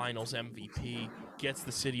 gets the finals MVP, gets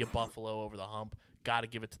the city of Buffalo over the hump. Got to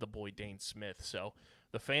give it to the boy Dane Smith. So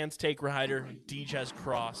the fans take Ryder, Deej has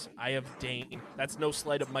Cross, I have Dane. That's no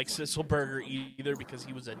slight of Mike Sisselberger either because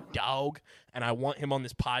he was a dog, and I want him on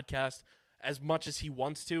this podcast as much as he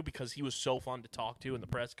wants to because he was so fun to talk to in the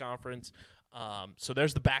press conference. So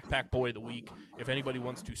there's the Backpack Boy of the Week. If anybody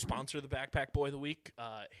wants to sponsor the Backpack Boy of the Week,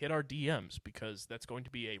 hit our DMs because that's going to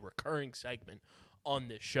be a recurring segment on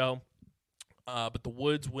this show. But the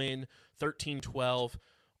Woods win 13-12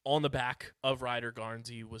 on the back of Ryder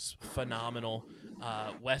Garnsey was phenomenal.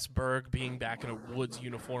 Wes Berg being back in a Woods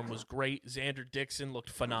uniform was great. Xander Dixon looked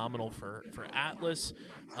phenomenal for Atlas.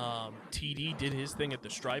 TD did his thing at the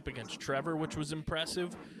stripe against Trevor, which was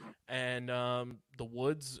impressive. And the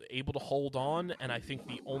Woods able to hold on. And I think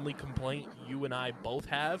the only complaint you and I both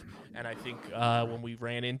have, and I think when we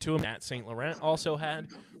ran into him, Matt St. Laurent also had,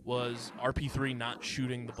 was RP3 not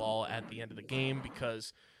shooting the ball at the end of the game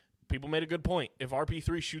because people made a good point. If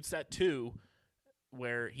RP3 shoots that 2,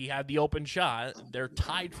 where he had the open shot. They're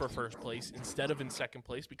tied for first place instead of in second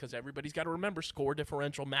place because everybody's got to remember score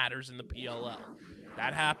differential matters in the PLL.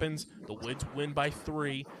 That happens. The Wids win by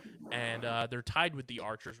 3, and they're tied with the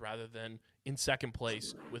Archers rather than in second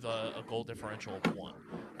place with a goal differential of 1.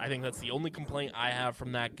 I think that's the only complaint I have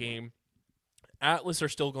from that game. Atlas are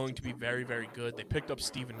still going to be very, very good. They picked up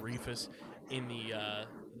Steven Reifus in the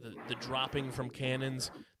dropping from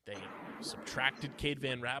cannons. They subtracted Cade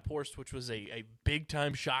Van Raphorst, which was a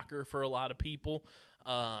big-time shocker for a lot of people.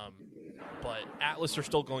 But Atlas are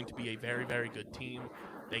still going to be a very, very good team.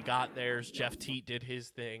 They got theirs. Jeff Teat did his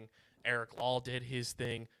thing. Eric Law did his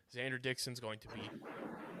thing. Xander Dixon's going to be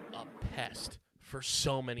a pest for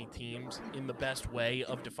so many teams in the best way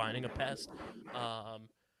of defining a pest.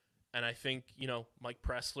 And I think, Mike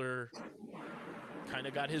Pressler kind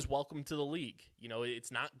of got his welcome to the league.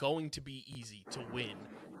 It's not going to be easy to win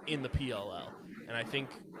in the PLL. And I think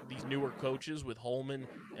these newer coaches with Holman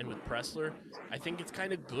and with Pressler, I think it's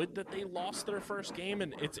kind of good that they lost their first game.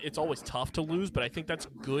 And it's always tough to lose, but I think that's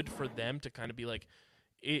good for them to kind of be like,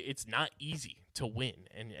 it's not easy to win.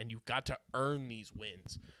 And you've got to earn these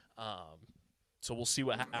wins. So we'll see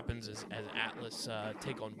what happens as Atlas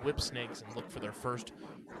take on Whip Snakes and look for their first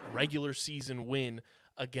regular season win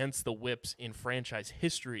against the Whips in franchise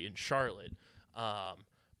history in Charlotte.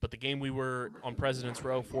 But the game we were on President's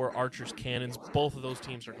Row for, Archers Cannons, both of those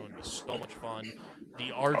teams are going to be so much fun.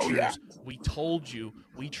 The Archers, we told you,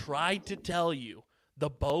 we tried to tell you, the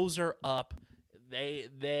bows are up.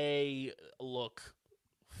 They look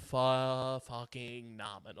fucking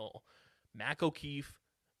nominal. Mac O'Keefe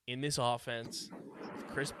in this offense with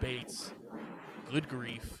Chris Bates, good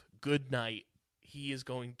grief, good night. He is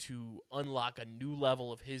going to unlock a new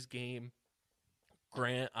level of his game.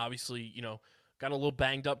 Grant, obviously, got a little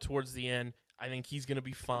banged up towards the end. I think he's going to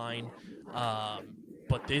be fine.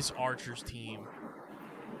 But this Archers team,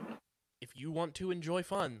 if you want to enjoy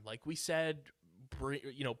fun, like we said,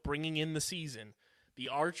 bringing in the season, the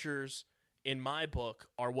Archers, in my book,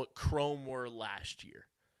 are what Chrome were last year.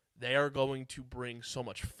 They are going to bring so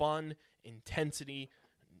much fun, intensity,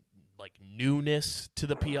 like newness to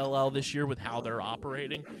the PLL this year with how they're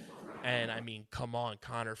operating. And I mean, come on,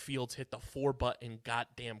 Connor Fields hit the 4-button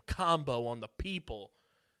goddamn combo on the people.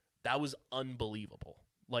 That was unbelievable.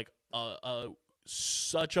 Like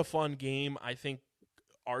such a fun game. I think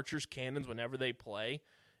Archers Cannons, whenever they play,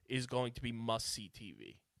 is going to be must-see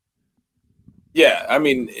TV. Yeah, I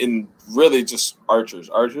mean, in really just Archers.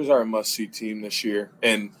 Archers are a must-see team this year.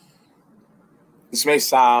 And this may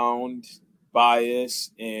sound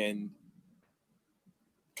biased and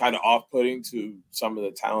kind of off-putting to some of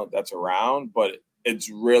the talent that's around, but it's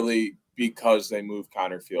really because they moved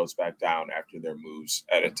Connor Fields back down after their moves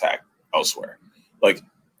at attack elsewhere. Like,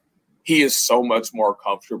 he is so much more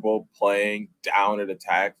comfortable playing down at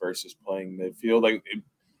attack versus playing midfield. Like,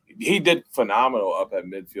 he did phenomenal up at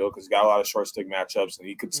midfield because he got a lot of short stick matchups, and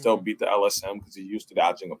he could still beat the LSM because he's used to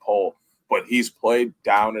dodging a pole. But he's played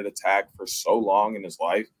down at attack for so long in his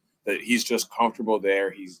life that he's just comfortable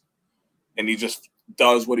there. He just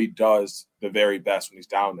does what he does the very best when he's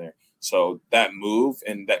down there. So that move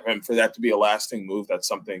and for that to be a lasting move, that's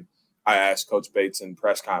something I asked Coach Bates in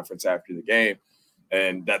press conference after the game,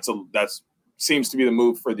 and that seems to be the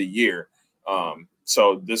move for the year.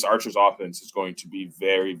 So this Archers offense is going to be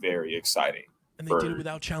very, very exciting. And they did it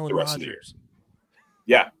without Challen Rogers.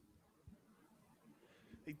 Yeah.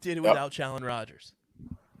 They did it without Challen Rogers.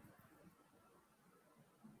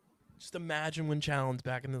 Just imagine when Challen's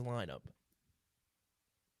back in the lineup.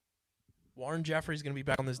 Warren Jeffrey's going to be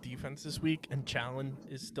back on this defense this week, and Challen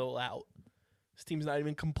is still out. This team's not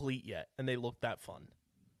even complete yet, and they look that fun.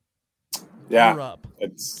 Yeah.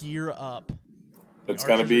 Gear up. It's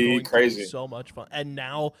going to be crazy. So much fun. And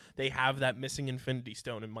now they have that missing Infinity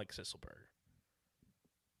Stone in Mike Sisselberger.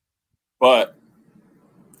 But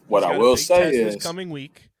what I will say is this coming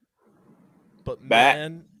week. But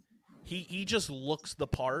man, he just looks the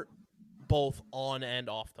part both on and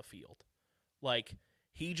off the field. Like,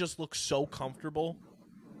 he just looks so comfortable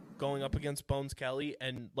going up against Bones Kelly.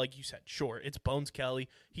 And like you said, sure, it's Bones Kelly.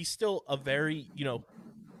 He's still a very,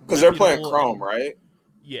 because they're playing Chrome, right?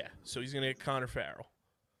 Yeah, so he's going to get Connor Farrell,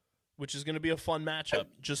 which is going to be a fun matchup.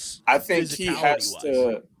 Just I think he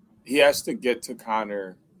has to get to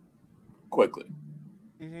Connor quickly.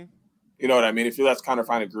 Mm-hmm. You know what I mean? If he lets Connor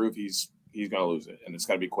find a groove, he's going to lose it, and it's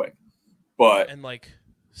going to be quick. But and like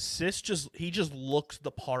Sis just looks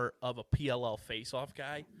the part of a PLL face-off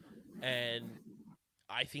guy, and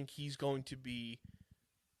I think he's going to be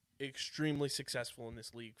extremely successful in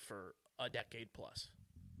this league for a decade plus.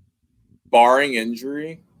 Barring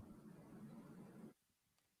injury,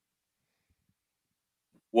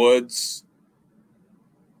 Woods,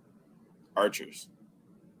 Archers.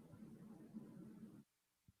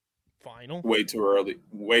 Final. Way too early.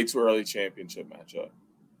 Way too early championship matchup.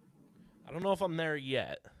 I don't know if I'm there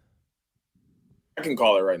yet. I can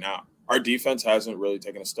call it right now. Our defense hasn't really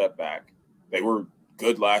taken a step back. They were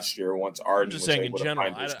good last year once Arden was able to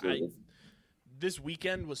find his groove. This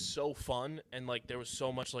weekend was so fun, and like there was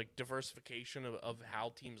so much like diversification of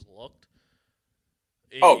how teams looked.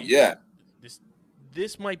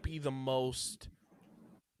 This might be the most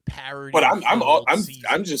parity. But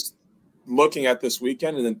I'm just looking at this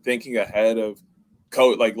weekend and then thinking ahead of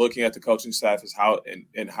looking at the coaching staff as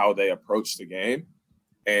how they approach the game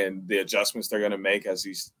and the adjustments they're going to make as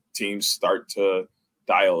these teams start to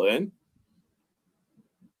dial in.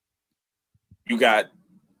 You got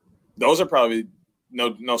those are probably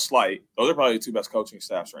no slight. Those are probably the two best coaching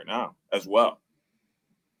staffs right now as well.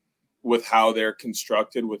 With how they're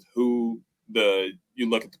constructed, with you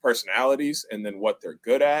look at the personalities and then what they're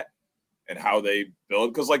good at and how they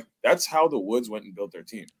build. Because that's how the Woods went and built their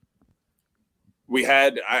team. We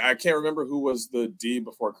had I can't remember who was the D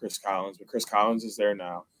before Chris Collins, but Chris Collins is there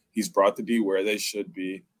now. He's brought the D where they should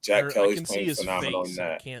be. Jack Kelly's playing phenomenal in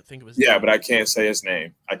that. I can't think of his name. name. But I can't say his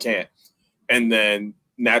name. I can't. And then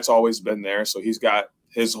Nat's always been there, so he's got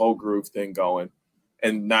his whole groove thing going.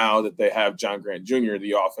 And now that they have John Grant Jr.,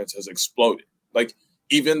 the offense has exploded.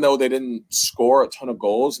 Even though they didn't score a ton of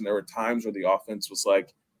goals, and there were times where the offense was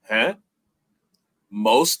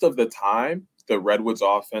most of the time, the Redwoods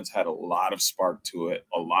offense had a lot of spark to it,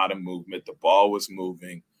 a lot of movement. The ball was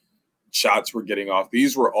moving. Shots were getting off.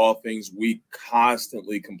 These were all things we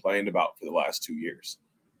constantly complained about for the last 2 years.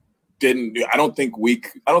 I don't think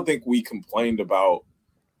we complained about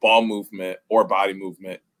ball movement or body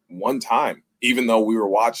movement one time, even though we were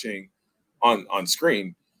watching on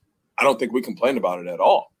screen. I don't think we complained about it at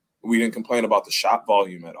all. We didn't complain about the shot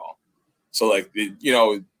volume at all. So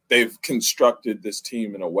they've constructed this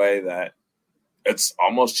team in a way that it's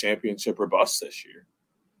almost championship or bust this year.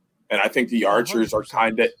 And I think the Archers 100%. Are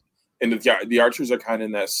kind of the Archers are kind of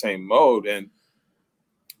in that same mode. And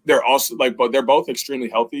they're also but they're both extremely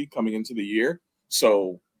healthy coming into the year.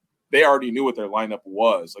 So they already knew what their lineup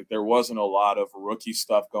was. There wasn't a lot of rookie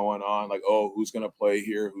stuff going on. Who's going to play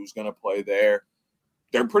here? Who's going to play there?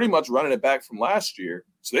 They're pretty much running it back from last year.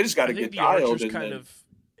 So they just got to get dialed. Archers kind of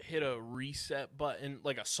hit a reset button,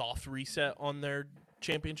 like a soft reset on their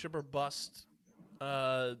championship or bust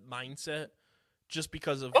mindset, just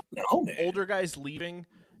because of older guys leaving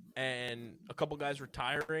and a couple guys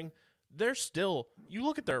retiring. They're still, you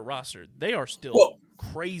look at their roster, they are still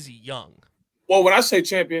crazy young. Well, when I say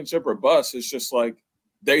championship or bust, it's just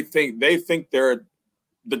they think they're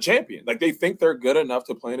the champion. They think they're good enough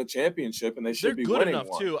to play in a championship, and they should be winning one. They're good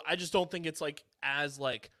enough too. I just don't think it's it's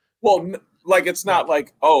not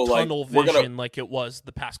tunnel vision like it was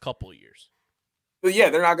the past couple of years. But yeah,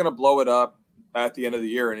 they're not going to blow it up at the end of the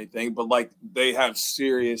year or anything. But they have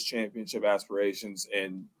serious championship aspirations,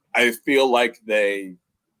 and I feel like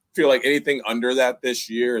anything under that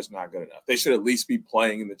this year is not good enough. They should at least be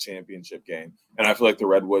playing in the championship game. And I feel like the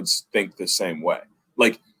Redwoods think the same way.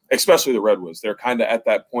 Especially the Redwoods. They're kind of at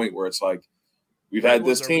that point where it's we've had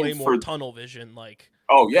this team way more tunnel vision.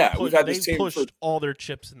 We've had this team pushed all their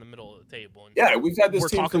chips in the middle of the table. And we've had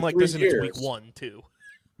this team for 3 years. We're talking like this in week 1 too.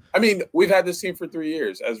 I mean, we've had this team for 3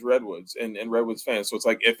 years as Redwoods and Redwoods fans. So it's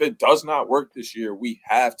if it does not work this year, we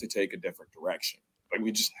have to take a different direction.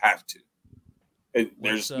 We just have to.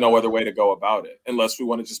 There's no other way to go about it unless we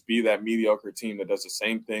want to just be that mediocre team that does the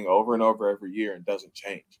same thing over and over every year and doesn't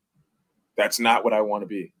change. That's not what I want to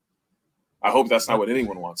be. I hope that's not what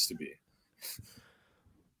anyone wants to be.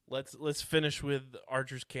 Let's finish with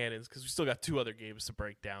Archers Cannons because we still got 2 other games to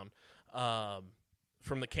break down.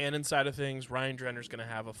 From the Cannon side of things, Ryan Drenner's going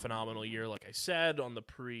to have a phenomenal year, like I said, on the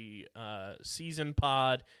pre-season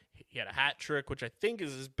pod. He had a hat trick, which I think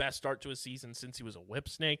is his best start to a season since he was a Whip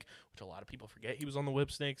Snake, which a lot of people forget he was on the Whip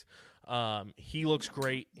Snakes. He looks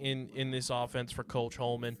great in this offense for Coach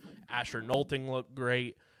Holman. Asher Nolting looked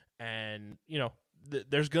great. And,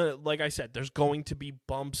 there's like I said, there's going to be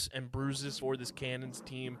bumps and bruises for this Cannons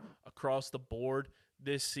team across the board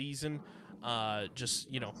this season.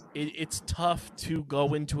 It's tough to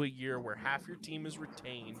go into a year where half your team is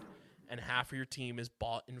retained and half of your team is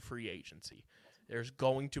bought in free agency. There's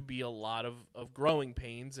going to be a lot of growing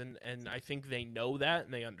pains, and I think they know that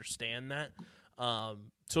and they understand that.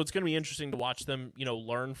 So it's going to be interesting to watch them,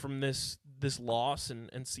 learn from this loss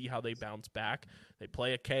and see how they bounce back. They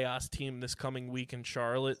play a Chaos team this coming week in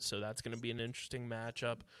Charlotte, so that's going to be an interesting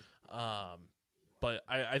matchup. But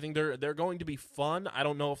I think they're going to be fun. I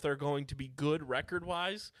don't know if they're going to be good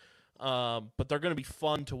record-wise, but they're going to be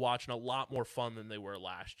fun to watch and a lot more fun than they were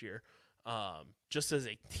last year. Just as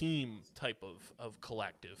a team type of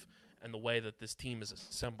collective and the way that this team is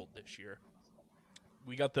assembled this year.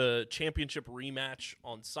 We got the championship rematch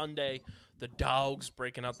on Sunday. The Dogs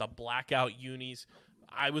breaking out the blackout unis.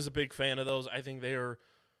 I was a big fan of those. I think they are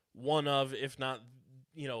one of, if not,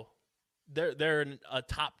 they're a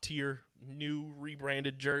top tier new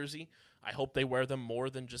rebranded jersey. I hope they wear them more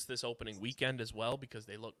than just this opening weekend as well because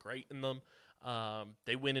they look great in them.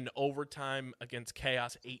 They win in overtime against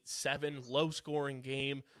Chaos 8-7. Low-scoring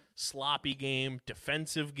game, sloppy game,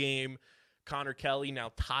 defensive game. Connor Kelly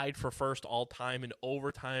now tied for first all-time in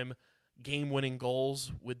overtime game-winning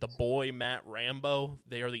goals with the boy Matt Rambo.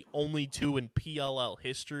 They are the only two in PLL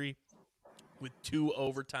history with 2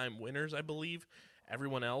 overtime winners, I believe.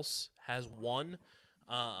 Everyone else has one.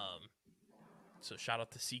 So shout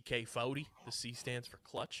out to CK40. The C stands for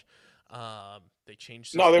clutch. They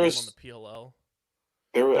changed some name on the PLL.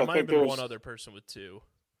 There might have been one other person with 2.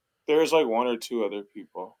 There's like 1 or 2 other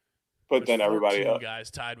people. But then everybody else.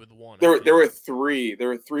 Guys tied with 1. There were 3. There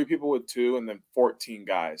were 3 people with 2 and then 14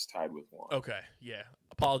 guys tied with 1. Okay, yeah.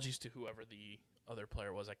 Apologies to whoever the other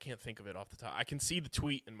player was. I can't think of it off the top. I can see the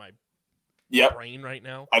tweet in my brain right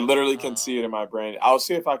now. I literally can see it in my brain. I'll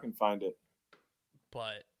see if I can find it.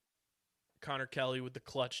 But Connor Kelly with the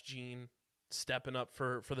clutch gene stepping up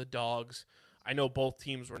for the Dogs. I know both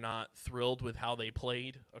teams were not thrilled with how they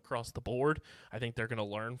played across the board. I think they're going to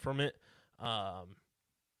learn from it.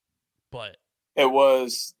 But it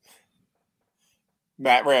was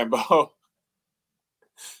Matt Rambo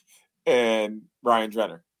and Ryan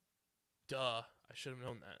Drenner. Duh. I should have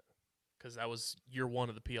known that because that was year 1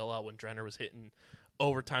 of the PLL when Drenner was hitting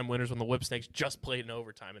overtime winners when the Whipsnakes just played in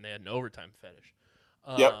overtime and they had an overtime fetish.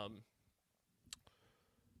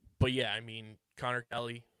 But yeah, I mean, Connor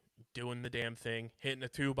Kelly doing the damn thing, hitting a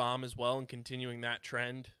 2-bomb as well and continuing that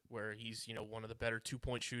trend where he's, one of the better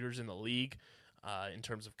 2-point shooters in the league. In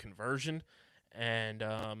terms of conversion. And,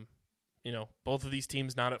 both of these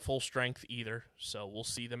teams not at full strength either. So we'll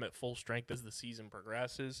see them at full strength as the season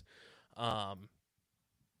progresses. But,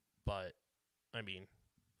 I mean,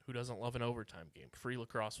 who doesn't love an overtime game? Free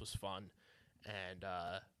lacrosse was fun. And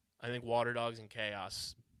I think Water Dogs and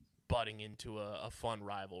Chaos butting into a fun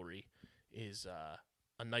rivalry is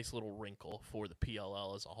a nice little wrinkle for the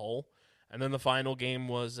PLL as a whole. And then the final game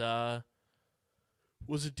was a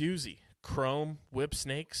doozy. Chrome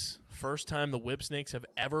Whipsnakes. First time the Whipsnakes have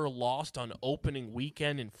ever lost on opening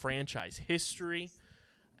weekend in franchise history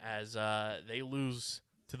as they lose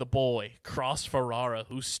to the boy, Cross Ferrara,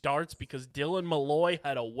 who starts because Dylan Malloy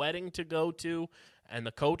had a wedding to go to and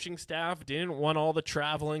the coaching staff didn't want all the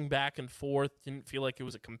traveling back and forth, didn't feel like it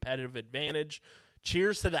was a competitive advantage.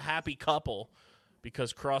 Cheers to the happy couple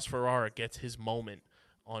because Cross Ferrara gets his moment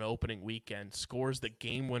on opening weekend, scores the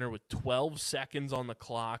game winner with 12 seconds on the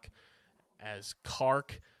clock, as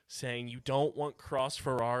Kark saying you don't want Cross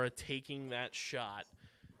Ferrara taking that shot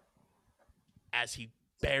as he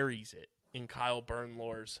buries it in Kyle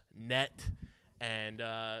Bernlohr's net. And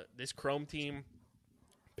this Chrome team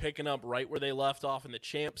picking up right where they left off in the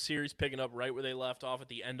Champ Series, picking up right where they left off at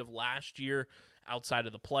the end of last year outside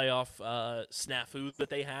of the playoff snafu that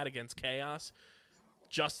they had against Chaos.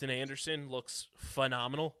 Justin Anderson looks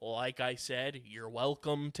phenomenal. Like I said, you're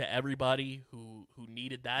welcome to everybody who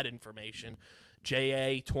needed that information.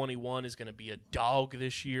 JA21 is going to be a dog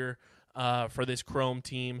this year for this Chrome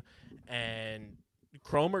team. And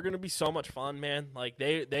Chrome are going to be so much fun, man. Like,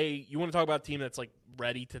 you want to talk about a team that's, like,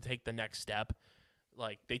 ready to take the next step.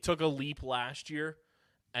 Like, they took a leap last year,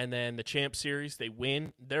 and then the Champ Series, they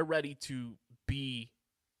win. They're ready to be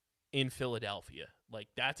in Philadelphia. Like,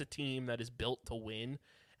 that's a team that is built to win,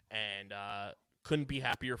 and couldn't be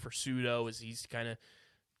happier for Pseudo as he's kind of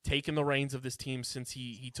taken the reins of this team since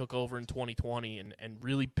he took over in 2020 and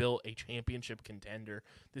really built a championship contender.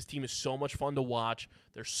 This team is so much fun to watch.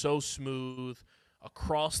 They're so smooth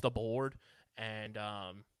across the board, and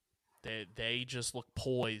they just look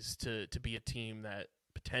poised to be a team that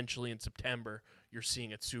potentially in September you're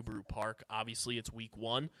seeing at Subaru Park. Obviously, it's week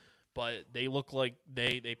 1. But they look like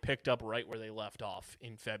they picked up right where they left off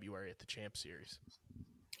in February at the Champ Series.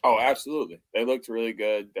 Oh, absolutely. They looked really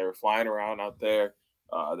good. They were flying around out there.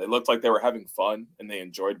 They looked like they were having fun, and they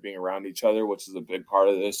enjoyed being around each other, which is a big part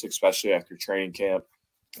of this, especially after training camp.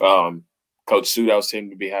 Coach Pseudo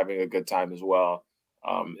seemed to be having a good time as well,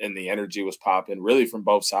 and the energy was popping really from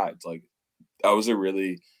both sides. Like, that was a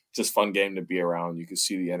really just fun game to be around. You could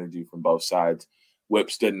see the energy from both sides.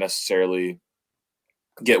 Whips didn't necessarily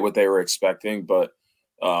get what they were expecting, but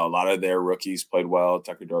a lot of their rookies played well.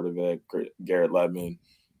 Tucker Dordovic, Garrett Ledman,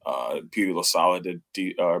 Petey LaSala did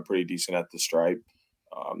pretty decent at the stripe.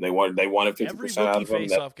 They wanted 50% Every out rookie of him.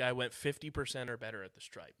 face-off guy went 50% or better at the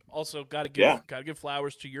stripe. Also, gotta give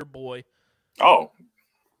flowers to your boy. Oh,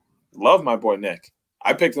 love my boy Nick.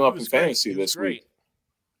 I picked him up in Great. fantasy this week.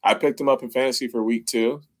 I picked him up in fantasy for week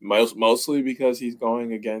 2, mostly because he's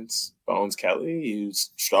going against Bones Kelly. He's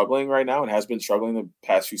struggling right now and has been struggling the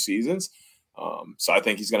past few seasons. So I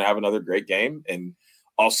think he's going to have another great game. And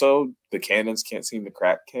also, the Cannons can't seem to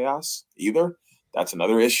crack chaos either. That's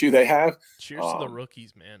another issue they have. Cheers to the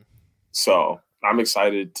rookies, man. So I'm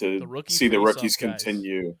excited to see the rookies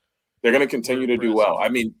continue. They're going to continue to do well. I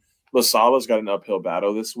mean, LaSala's got an uphill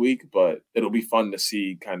battle this week, but it'll be fun to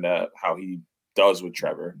see kind of how he does with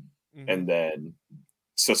Trevor. Mm-hmm. And then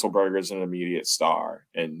Sisselberger's an immediate star,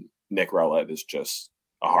 and Nick Rowlett is just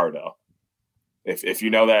a hardo. If you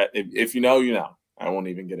know that, if you know, you know. I won't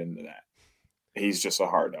even get into that. He's just a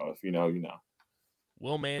hardo. If you know, you know.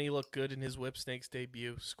 Will Manny looked good in his Whip Snakes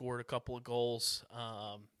debut, scored a couple of goals.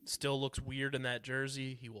 Still looks weird in that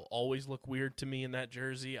jersey. He will always look weird to me in that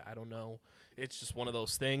jersey. I don't know. It's just one of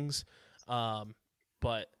those things.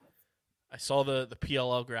 But I saw the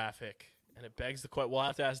PLL graphic, and it begs the question. We'll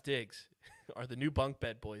have to ask Diggs, are the new bunk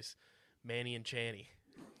bed boys Manny and Channy?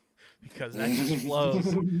 Because that just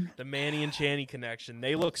flows. The Manny and Channy connection.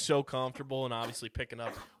 They look so comfortable and obviously picking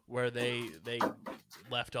up where they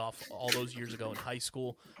left off all those years ago in high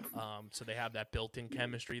school. So they have that built-in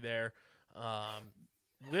chemistry there.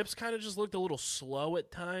 Whips kind of just looked a little slow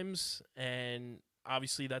at times, and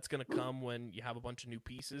obviously that's going to come when you have a bunch of new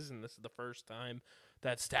pieces, and this is the first time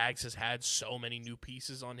that Stags has had so many new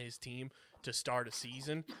pieces on his team to start a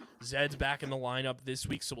season. Zed's back in the lineup this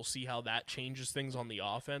week, so we'll see how that changes things on the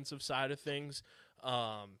offensive side of things.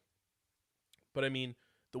 But, I mean,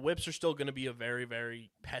 the Whips are still going to be a very, very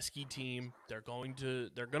pesky team. They're going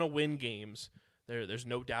to win games. There's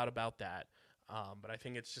no doubt about that. But I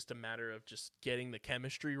think it's just a matter of just getting the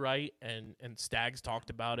chemistry right, and Stags talked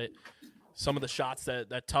about it. Some of the shots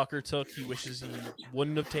that Tucker took, he wishes he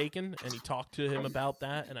wouldn't have taken, and he talked to him about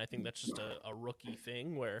that, and I think that's just a rookie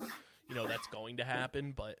thing where, you know, that's going to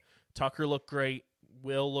happen. But Tucker looked great.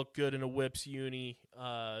 Will look good in a Whips uni,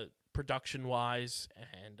 production-wise,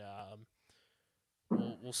 and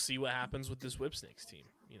we'll see what happens with this Whip Snakes team.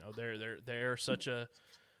 You know, they're such a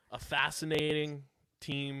fascinating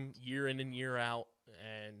team year in and year out,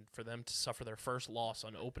 and for them to suffer their first loss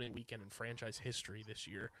on opening weekend in franchise history this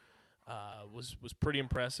year was pretty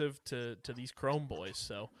impressive to these Chrome boys.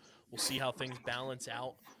 So we'll see how things balance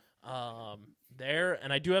out there.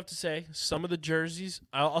 And I do have to say, some of the jerseys,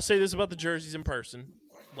 I'll say this about the jerseys in person,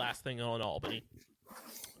 last thing on Albany,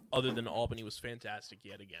 other than Albany was fantastic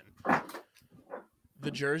yet again.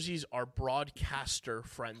 The jerseys are broadcaster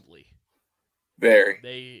friendly. Very.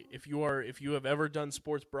 If you have ever done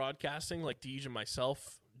sports broadcasting like Deej and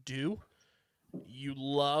myself do, you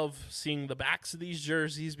love seeing the backs of these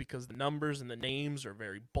jerseys because the numbers and the names are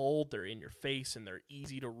very bold, they're in your face, and they're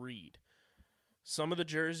easy to read. Some of the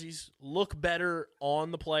jerseys look better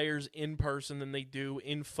on the players in person than they do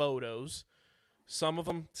in photos. Some of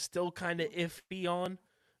them still kind of iffy on.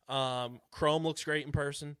 Chrome looks great in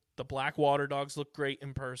person. The Black Water Dogs look great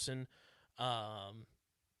in person.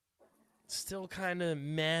 Still kind of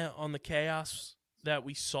meh on the chaos that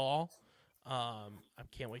we saw. I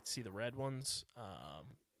can't wait to see the red ones.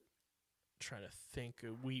 Trying to think.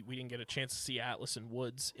 We didn't get a chance to see Atlas and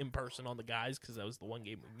Woods in person on the guys because that was the one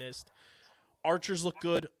game we missed. Archers look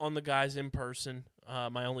good on the guys in person.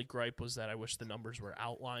 My only gripe was that I wish the numbers were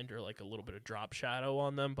outlined or like a little bit of drop shadow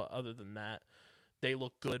on them. But other than that, they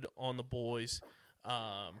look good on the boys.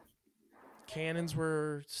 Cannons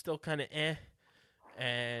were still kind of eh.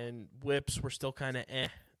 And Whips were still kind of eh.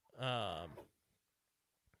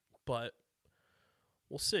 But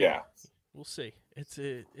we'll see. Yeah. We'll see. It's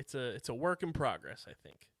a work in progress, I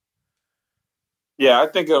think. Yeah, I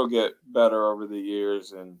think it'll get better over the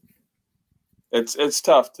years, and it's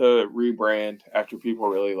tough to rebrand after people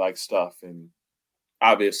really like stuff. And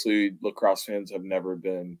obviously, lacrosse fans have never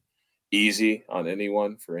been easy on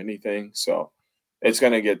anyone for anything, so it's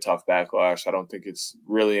going to get tough backlash. I don't think it's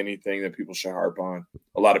really anything that people should harp on.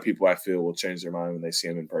 A lot of people, I feel, will change their mind when they see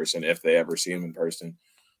him in person, if they ever see him in person.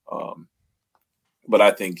 But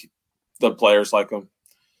I think the players like him.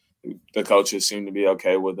 The coaches seem to be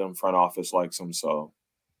okay with him. Front office likes him. So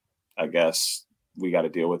I guess we got to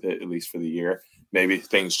deal with it, at least for the year. Maybe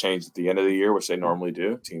things change at the end of the year, which they normally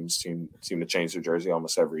do. Teams seem to change their jersey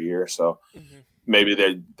almost every year. So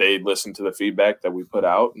maybe they listen to the feedback that we put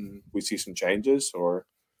out and we see some changes, or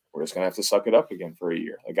we're just going to have to suck it up again for a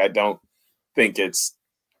year. Like, I don't think it's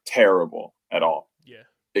terrible at all. Yeah.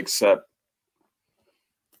 Except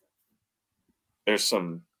there's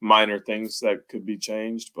some minor things that could be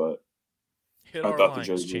changed, but Hit I our thought the lines,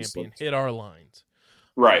 jerseys champion. looked Hit our lines.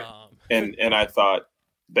 right. And I thought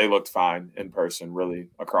they looked fine in person, really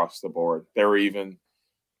across the board. There were even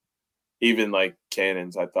like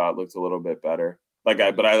Cannons, I thought looked a little bit better. Like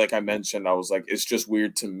I mentioned, I was like, it's just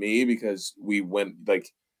weird to me because we went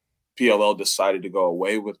like PLL decided to go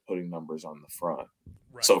away with putting numbers on the front.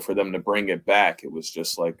 Right. So for them to bring it back, it was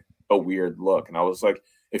just like a weird look. And I was like,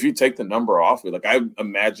 if you take the number off, like I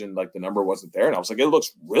imagined like the number wasn't there. And I was like, it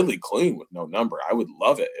looks really clean with no number. I would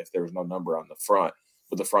love it if there was no number on the front,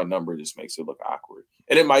 but the front number just makes it look awkward.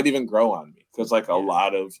 And it might even grow on me because like a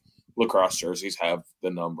lot of lacrosse jerseys have the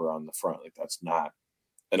number on the front. Like that's not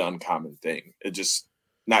an uncommon thing. It just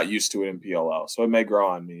not used to it in PLL. So it may grow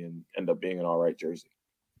on me and end up being an all right jersey.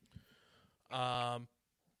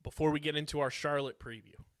 Before we get into our Charlotte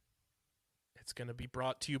preview, it's going to be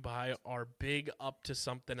brought to you by our big Up to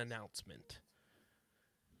Something announcement.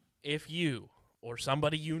 If you or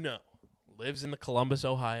somebody you know lives in the Columbus,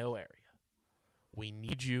 Ohio area, we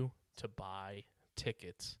need you to buy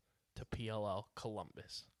tickets to PLL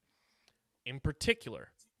Columbus. In particular,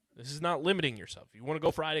 this is not limiting yourself. If you want to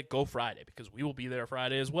go Friday, because we will be there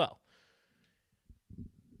Friday as well.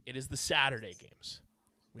 It is the Saturday games.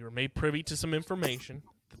 We were made privy to some information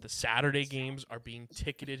that the Saturday games are being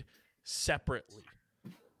ticketed separately.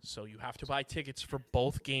 So you have to buy tickets for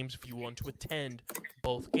both games if you want to attend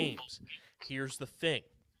both games. Here's the thing.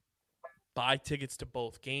 Buy tickets to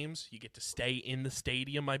both games. You get to stay in the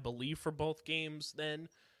stadium, I believe, for both games then.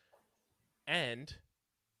 And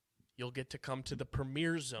you'll get to come to the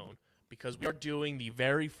Premier Zone because we are doing the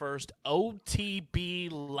very first OTB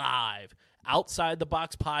Live, Outside the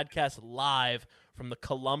Box podcast live from the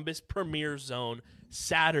Columbus Premier Zone,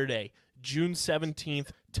 Saturday, June 17th,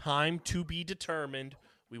 time to be determined.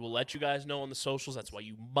 We will let you guys know on the socials. That's why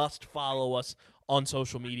you must follow us on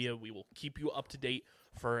social media. We will keep you up to date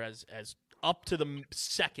for as up to the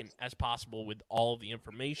second as possible with all of the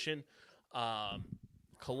information.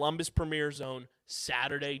 Columbus Premier Zone,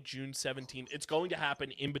 Saturday, June 17th. It's going to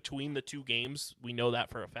happen in between the two games. We know that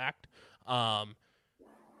for a fact.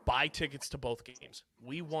 Buy tickets to both games.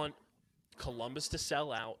 We want Columbus to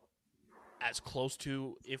sell out as close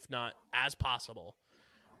to, if not as possible.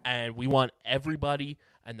 And we want everybody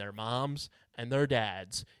and their moms and their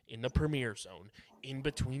dads in the Premier Zone in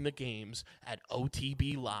between the games at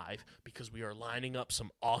OTB Live because we are lining up some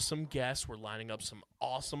awesome guests. We're lining up some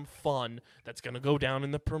awesome fun that's going to go down in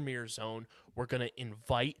the Premier Zone. We're going to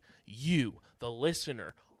invite you, the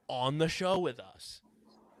listener, on the show with us.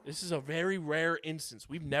 This is a very rare instance.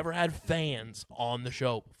 We've never had fans on the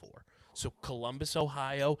show before. So Columbus,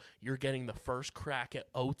 Ohio, you're getting the first crack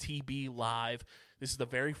at OTB Live. This is the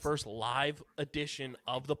very first live edition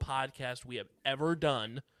of the podcast we have ever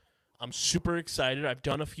done. I'm super excited. I've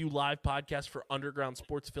done a few live podcasts for Underground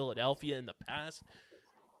Sports Philadelphia in the past.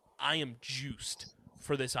 I am juiced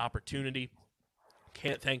for this opportunity.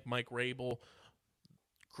 Can't thank Mike Rabel,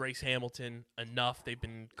 Grace Hamilton enough. They've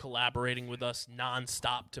been collaborating with us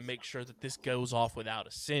nonstop to make sure that this goes off without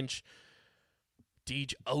a cinch.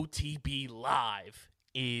 Deej, OTB Live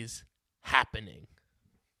is happening.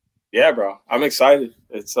 Yeah, bro. I'm excited.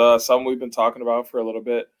 It's something we've been talking about for a little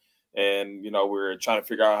bit. And, we're trying to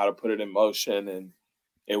figure out how to put it in motion. And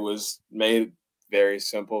it was made very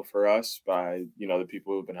simple for us by, the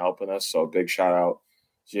people who've been helping us. So big shout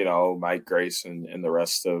out, Mike, Grace, and the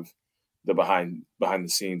rest of the behind the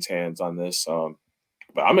scenes hands on this.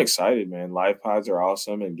 But I'm excited, man. Live pods are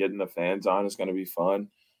awesome, and getting the fans on is going to be fun.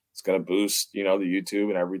 It's going to boost, the YouTube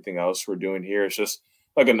and everything else we're doing here. It's just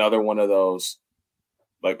like another one of those,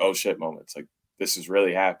 like, oh shit moments. Like, this is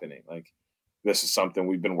really happening. Like, this is something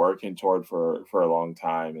we've been working toward for a long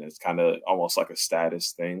time. And it's kind of almost like a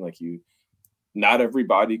status thing. Like, not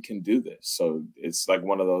everybody can do this. So it's like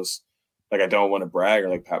one of those, like, I don't want to brag or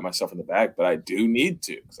like pat myself in the back, but I do need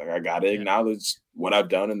to. It's like, I got to acknowledge what I've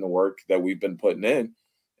done and the work that we've been putting in.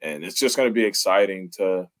 And it's just going to be exciting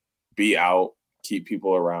to be out, keep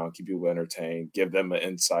people around, keep people entertained, give them an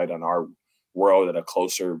insight on our world at a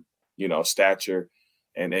closer, stature,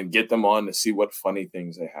 and get them on to see what funny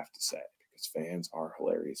things they have to say, because fans are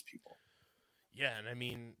hilarious people. Yeah, and I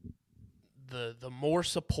mean, the more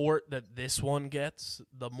support that this one gets,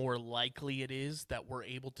 the more likely it is that we're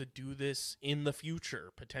able to do this in the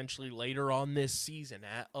future, potentially later on this season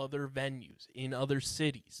at other venues, in other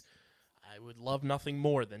cities. I would love nothing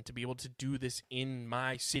more than to be able to do this in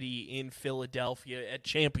my city, in Philadelphia, at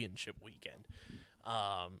championship weekend.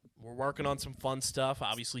 We're working on some fun stuff.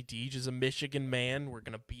 Obviously, Deej is a Michigan man. We're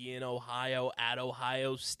going to be in Ohio at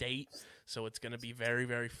Ohio State, so it's going to be very,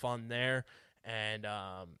 very fun there. And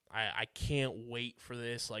I can't wait for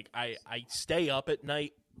this. Like, I stay up at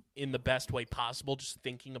night in the best way possible just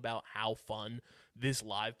thinking about how fun this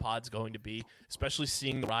live pod's going to be, especially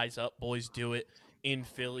seeing the Rise Up boys do it in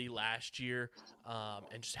Philly last year,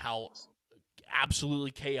 and just how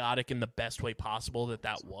absolutely chaotic in the best way possible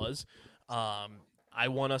that was. I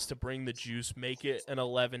want us to bring the juice, make it an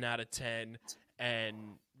 11 out of 10, and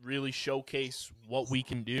really showcase what we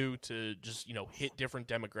can do to just, hit different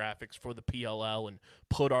demographics for the PLL and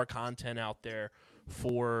put our content out there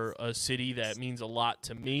for a city that means a lot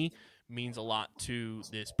to me, means a lot to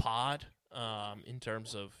this pod. In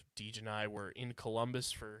terms of Deej and I were in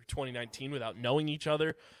Columbus for 2019 without knowing each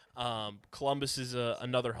other. Columbus is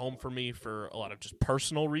another home for me for a lot of just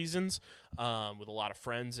personal reasons, with a lot of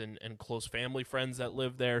friends and close family friends that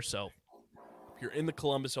live there. So if you're in the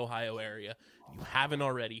Columbus, Ohio area, and you haven't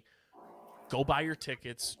already, go buy your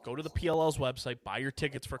tickets. Go to the PLL's website, buy your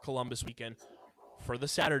tickets for Columbus weekend. For the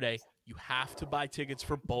Saturday, you have to buy tickets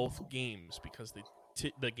for both games because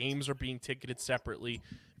the games are being ticketed separately.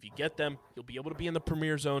 If you get them, you'll be able to be in the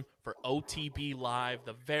Premier Zone for OTB Live,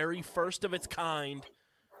 the very first of its kind.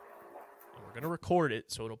 And we're going to record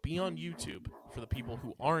it, so it'll be on YouTube for the people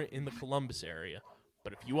who aren't in the Columbus area.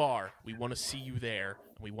 But if you are, we want to see you there,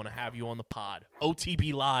 and we want to have you on the pod.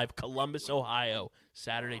 OTB Live, Columbus, Ohio,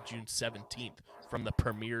 Saturday, June 17th from the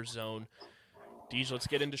Premier Zone. Deej, let's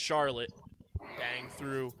get into Charlotte. Bang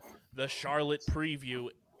through the Charlotte preview.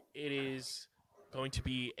 It is going to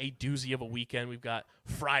be a doozy of a weekend. We've got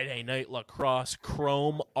Friday night lacrosse.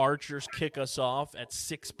 Chrome Archers kick us off at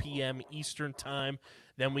 6 p.m. Eastern time.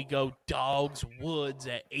 Then we go Dogs Woods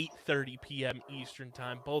at 8:30 p.m. Eastern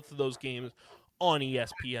time. Both of those games on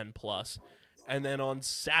ESPN+. And then on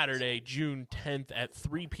Saturday, June 10th at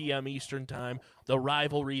 3 p.m. Eastern time, the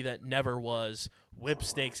rivalry that never was,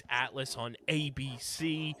 Whipstakes Atlas on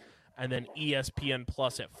ABC. And then ESPN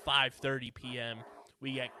Plus at 5:30 p.m.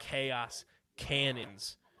 We get Chaos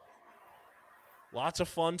Cannons. Lots of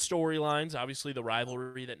fun storylines. Obviously, the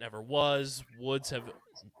rivalry that never was. Woods have,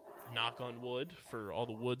 knock on wood for all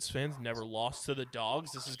the Woods fans, never lost to the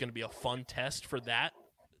Dogs. This is going to be a fun test for that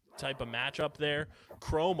type of matchup there.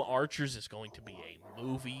 Chrome Archers is going to be a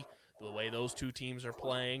movie, the way those two teams are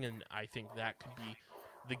playing, and I think that could be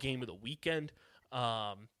the game of the weekend.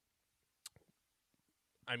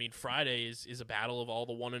 Friday is a battle of all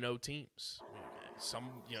the 1-0 teams.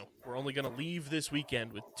 We're only going to leave this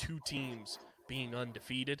weekend with two teams being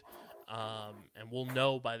undefeated, and we'll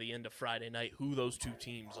know by the end of Friday night who those two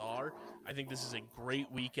teams are. I think this is a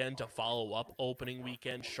great weekend to follow up opening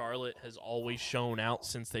weekend. Charlotte has always shown out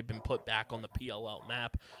since they've been put back on the PLL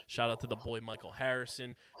map. Shout out to the boy Michael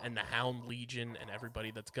Harrison and the Hound Legion and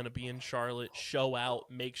everybody that's going to be in Charlotte. Show out,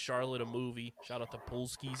 make Charlotte a movie. Shout out to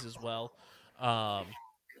Polskis as well.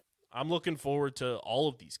 I'm looking forward to all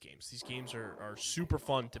of these games. These games are super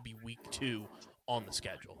fun to be week 2 on the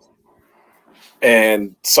schedule.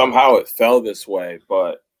 And somehow it fell this way,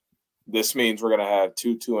 but this means we're going to have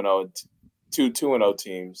two 2-0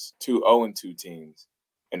 teams, 2 0-2 teams,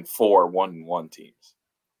 and 4 1-1 teams.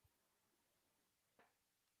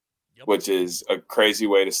 Yep. Which is a crazy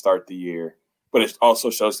way to start the year. But it also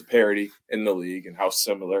shows the parity in the league and how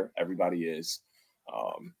similar everybody is.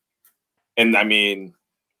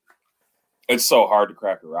 It's so hard to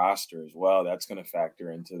crack a roster as well. That's going to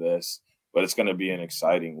factor into this. But it's going to be an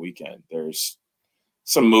exciting weekend. There's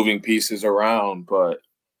some moving pieces around, but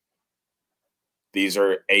these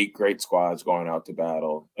are 8 great squads going out to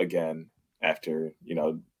battle again after,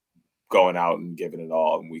 going out and giving it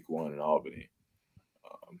all in week 1 in Albany.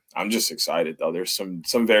 I'm just excited, though. There's some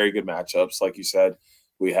very good matchups. Like you said,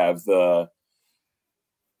 we have the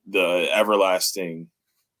everlasting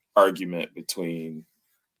argument between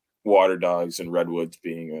Water Dogs and Redwoods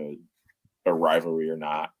being a rivalry or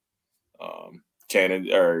not.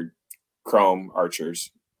 Chrome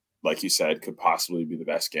Archers, like you said, could possibly be the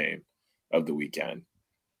best game of the weekend.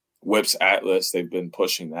 Whips Atlas, they've been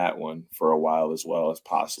pushing that one for a while as well as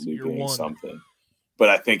possibly being something. But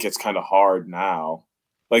I think it's kind of hard now.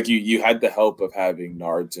 Like you had the help of having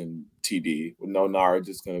Nards and TD. With no Nards,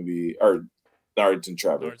 it's going to be – or Nards and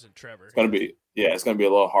Trevor. It's going to be – it's going to be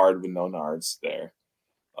a little hard with no Nards there.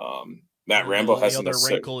 Matt Rambo has the other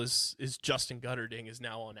wrinkle is Justin Gutterding is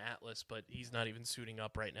now on Atlas, but he's not even suiting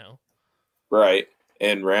up right now. Right,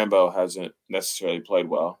 and Rambo hasn't necessarily played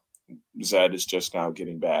well. Zed is just now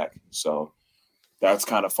getting back, so that's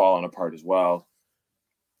kind of fallen apart as well.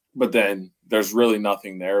 But then there's really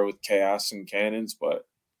nothing there with Chaos and Cannons, but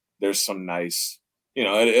there's some nice,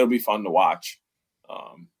 it'll be fun to watch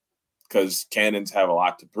because Cannons have a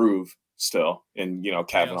lot to prove still, and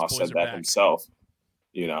Kavanaugh said that himself.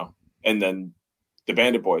 And then the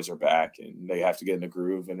Bandit boys are back and they have to get in a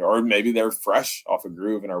groove, or maybe they're fresh off a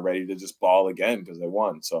groove and are ready to just ball again because they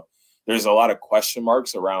won. So there's a lot of question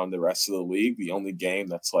marks around the rest of the league. The only game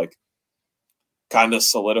that's like kind of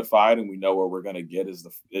solidified and we know where we're going to get is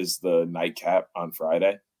the nightcap on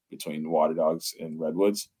Friday between the Water Dogs and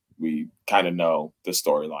Redwoods. We kind of know the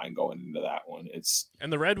storyline going into that one.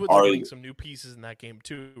 And the Redwoods are getting some new pieces in that game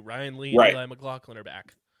too. Ryan Lee and Eli McLaughlin are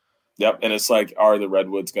back. Yep, and it's like, are the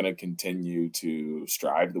Redwoods going to continue to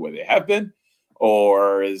strive the way they have been,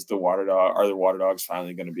 or are the Water Dogs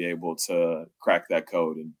finally going to be able to crack that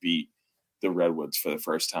code and beat the Redwoods for the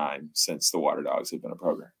first time since the Water Dogs have been a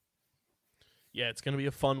program? Yeah, it's going to be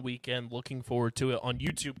a fun weekend. Looking forward to it. On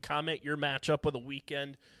YouTube, comment your matchup of the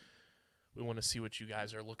weekend. We want to see what you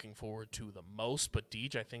guys are looking forward to the most. But,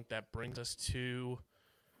 Deej, I think that brings us to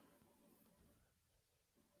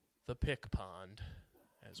the pick pond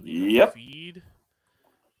as we feed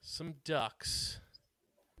some ducks.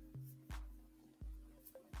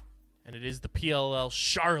 And it is the PLL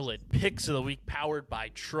Charlotte Picks of the Week powered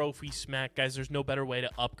by Trophy Smack. Guys, there's no better way to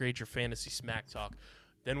upgrade your fantasy smack talk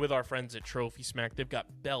than with our friends at Trophy Smack. They've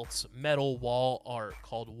got belts, metal wall art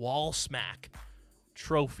called Wall Smack,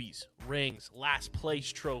 trophies, rings, last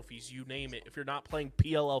place trophies, you name it. If you're not playing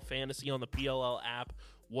PLL Fantasy on the PLL app,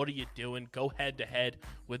 what are you doing? Go head-to-head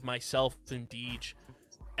with myself and Deej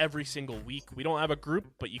every single week. We don't have a group,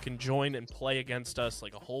 but you can join and play against us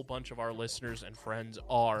like a whole bunch of our listeners and friends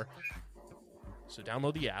are. So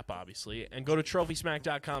download the app, obviously, and go to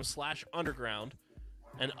trophysmack.com/underground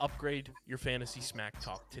and upgrade your fantasy smack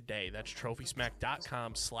talk today. That's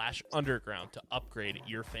trophysmack.com/underground to upgrade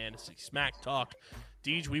your fantasy smack talk.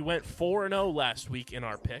 Deej, we went 4-0 last week in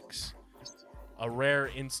our picks. A rare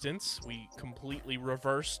instance. We completely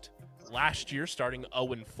reversed last year, starting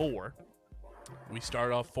 0-4. We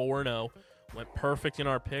started off 4-0, went perfect in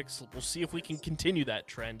our picks. We'll see if we can continue that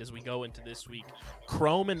trend as we go into this week.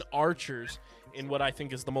 Chrome and Archers in what I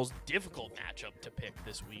think is the most difficult matchup to pick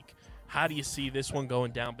this week. How do you see this one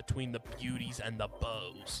going down between the Beauties and the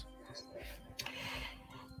Bows?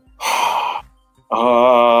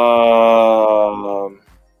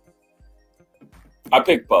 I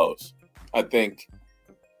pick Bows. I think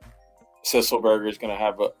Sisselberger is going to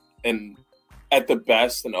have at the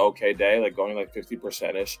best an okay day, like going like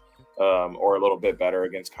 50%ish, or a little bit better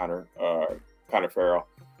against Connor Farrell.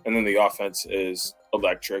 And then the offense is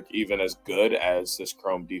electric, even as good as this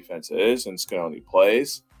Chrome defense is and Sconone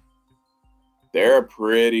plays. They're a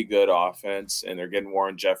pretty good offense, and they're getting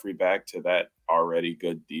Warren Jeffrey back to that already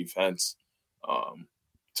good defense.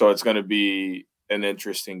 So it's going to be an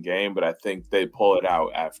interesting game, but I think they pull it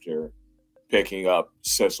out after picking up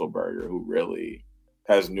Sisselberger, who really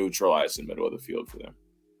has neutralized the middle of the field for them.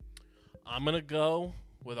 I'm going to go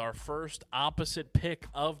with our first opposite pick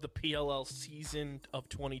of the PLL season of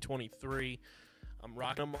 2023. I'm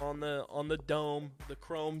rocking them on the dome, the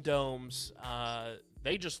Chrome Domes.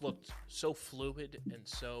 They just looked so fluid and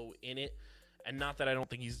so in it. And not that I don't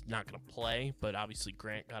think he's not going to play, but obviously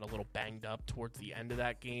Grant got a little banged up towards the end of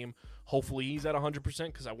that game. Hopefully he's at 100%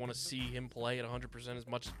 because I want to see him play at 100% as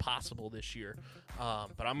much as possible this year.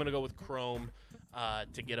 But I'm going to go with Chrome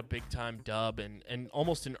to get a big-time dub and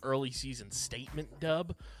almost an early season statement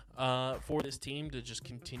dub for this team to just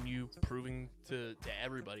continue proving to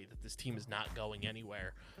everybody that this team is not going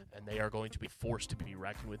anywhere and they are going to be forced to be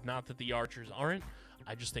reckoned with. Not that the Archers aren't.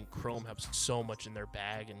 I just think Chrome have so much in their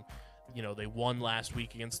bag, and you know, they won last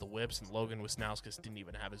week against the Whips, and Logan Wisnauskas didn't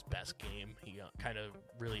even have his best game. He kind of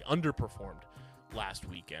really underperformed last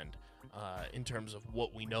weekend in terms of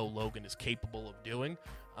what we know Logan is capable of doing.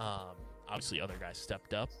 Obviously, other guys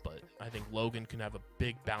stepped up, but I think Logan can have a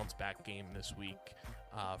big bounce-back game this week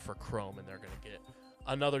for Chrome, and they're going to get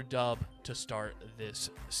another dub to start this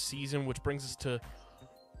season, which brings us to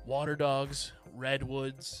Water Dogs,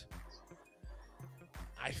 Redwoods.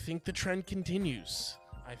 I think the trend continues.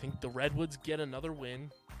 I think the Redwoods get another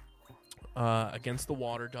win against the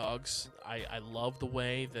Water Dogs. I love the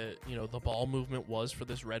way that, you know, the ball movement was for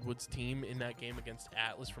this Redwoods team in that game against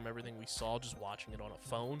Atlas from everything we saw just watching it on a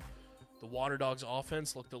phone. The Water Dogs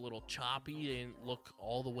offense looked a little choppy. They didn't look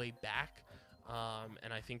all the way back.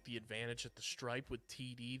 And I think the advantage at the stripe with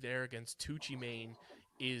TD there against Tucci Main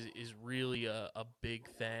is really a big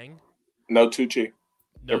thing. No Tucci.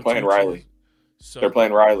 They're playing Tucci. Riley. So they're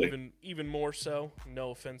playing Riley. Even more so. No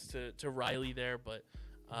offense to Riley there, but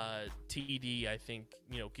TD, I think,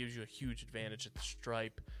 you know, gives you a huge advantage at the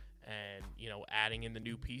stripe. And, you know, adding in the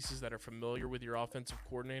new pieces that are familiar with your offensive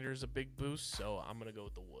coordinator is a big boost. So I'm going to go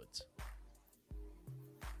with the Woods.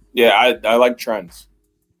 Yeah, I like trends.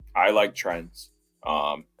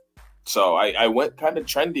 So I went kind of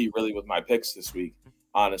trendy really with my picks this week.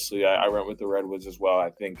 Honestly, I went with the Redwoods as well. I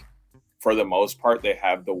think for the most part they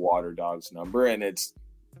have the Water Dogs number, and it's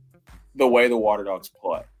the way the Water Dogs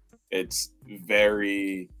play. It's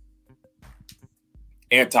very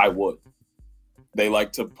anti-Wood. They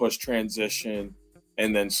like to push transition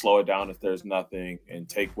and then slow it down if there's nothing and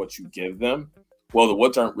take what you give them. Well, the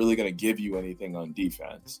Woods aren't really going to give you anything on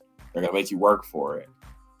defense. They're going to make you work for it.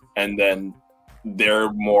 And then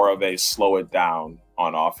they're more of a slow it down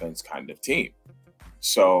on offense kind of team.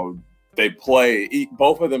 So they play,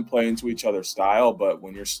 both of them play into each other's style, but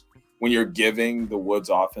when you're giving the Woods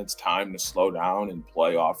offense time to slow down and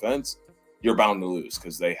play offense, you're bound to lose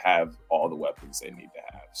because they have all the weapons they need to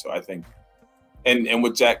have. So I think, and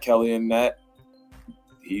with Jack Kelly in net,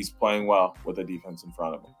 he's playing well with the defense in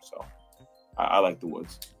front of him. So I like the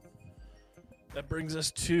Woods. That brings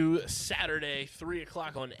us to Saturday, 3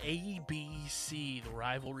 o'clock on ABC, the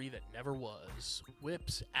rivalry that never was.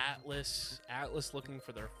 Whips, Atlas. Atlas looking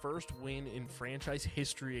for their first win in franchise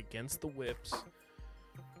history against the Whips.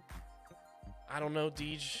 I don't know,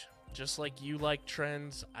 Deej. Just like you like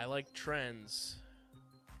trends, I like trends.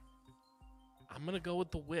 I'm going to go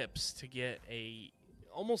with the Whips to get a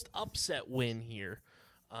almost upset win here.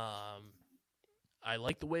 I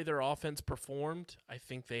like the way their offense performed. I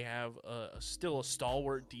think they have still a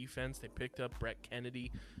stalwart defense. They picked up Brett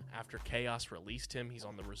Kennedy after Chaos released him. He's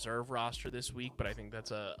on the reserve roster this week, but I think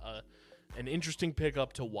that's an interesting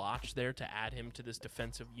pickup to watch there, to add him to this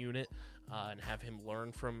defensive unit and have him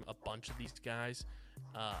learn from a bunch of these guys.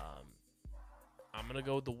 I'm going to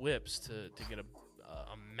go with the Whips to get a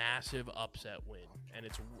massive upset win. And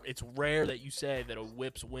it's rare that you say that a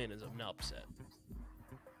Whips win is an upset.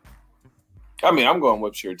 I mean, I'm going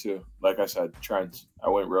Whips here too. Like I said, trends. I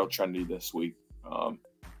went real trendy this week.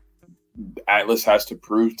 Atlas has to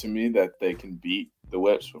prove to me that they can beat the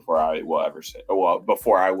Whips before I will ever say.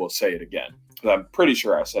 Before I will say it again, because I'm pretty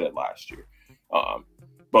sure I said it last year.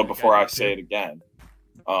 But before I say it again,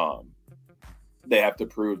 they have to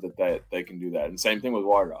prove that they can do that. And same thing with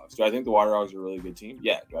Water Dogs. Do I think the Water Dogs are a really good team?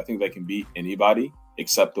 Yeah. Do I think they can beat anybody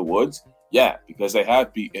except the Woods? Yeah, because they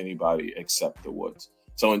have beat anybody except the Woods.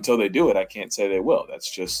 So until they do it, I can't say they will.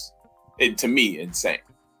 That's just, to me, insane.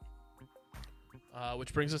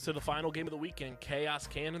 Which brings us to the final game of the weekend. Chaos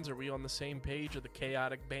Cannons. Are we on the same page? Are the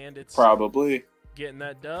Chaotic Bandits probably getting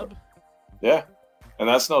that dub? Yeah. And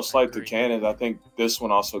that's no slight to Cannons. I think this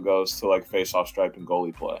one also goes to like face-off stripe and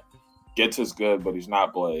goalie play. Gets is good, but he's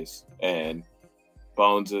not Blaze. And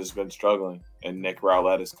Bones has been struggling. And Nick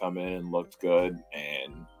Rowlett has come in and looked good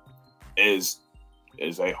and is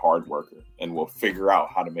a hard worker and will figure out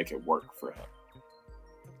how to make it work for him.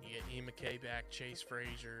 You get Ian McKay back, Chase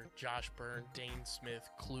Frazier, Josh Byrne, Dane Smith,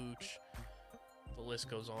 Klooch. The list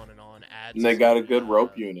goes on and on. And they got a good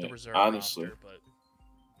rope unit, honestly. Roster, but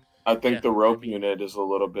I think the rope unit is a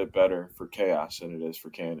little bit better for Chaos than it is for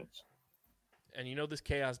Cannons. And you know this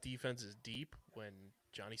Chaos defense is deep when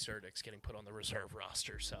Johnny Surdyk's getting put on the reserve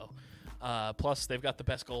roster. So, plus they've got the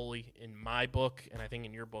best goalie in my book, and I think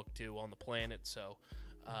in your book too, on the planet. So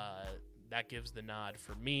that gives the nod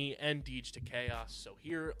for me and Deej to Chaos. So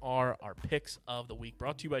here are our picks of the week,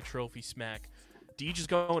 brought to you by Trophy Smack. Deej is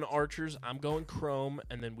going Archers, I'm going Chrome,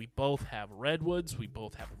 and then we both have Redwoods, we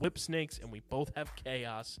both have Whip Snakes, and we both have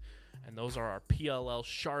Chaos. And those are our PLL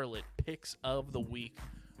Charlotte picks of the week,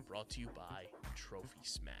 brought to you by Trophy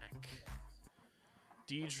Smack.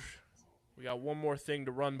 Deej, we got one more thing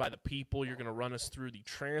to run by the people. You're going to run us through the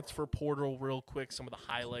transfer portal real quick, some of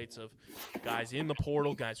the highlights of guys in the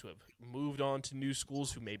portal, guys who have moved on to new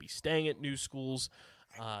schools, who may be staying at new schools.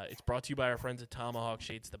 It's brought to you by our friends at Tomahawk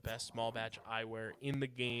Shades, the best small batch eyewear in the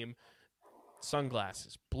game.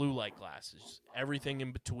 Sunglasses, blue light glasses, everything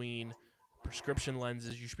in between, prescription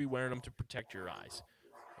lenses. You should be wearing them to protect your eyes,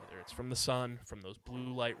 whether it's from the sun, from those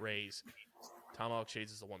blue light rays. Tomahawk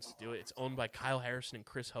Shades is the ones to do it. It's owned by Kyle Harrison and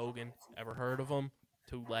Chris Hogan. Ever heard of them?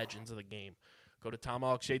 Two legends of the game. Go to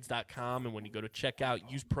tomahawkshades.com, and when you go to checkout,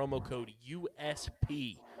 use promo code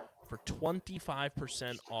USP for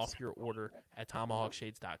 25% off your order at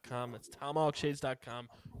tomahawkshades.com. That's tomahawkshades.com,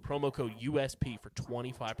 promo code USP for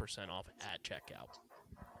 25% off at checkout.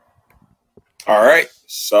 All right,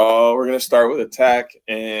 so we're going to start with attack,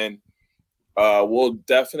 and we'll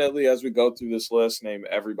definitely, as we go through this list, name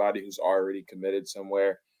everybody who's already committed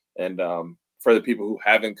somewhere. And for the people who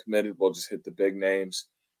haven't committed, we'll just hit the big names.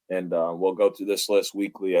 And we'll go through this list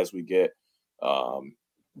weekly as we get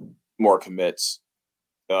more commits.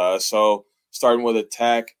 So starting with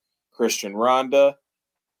attack, Christian Ronda.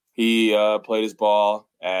 He played his ball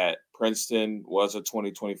at Princeton, was a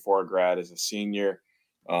 2024 grad as a senior.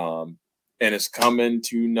 and it's coming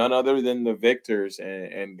to none other than the victors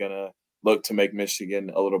and going to look to make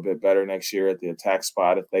Michigan a little bit better next year at the attack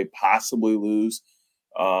spot if they possibly lose.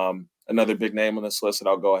 Another big name on this list that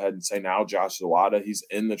I'll go ahead and say now, Josh Zawada. He's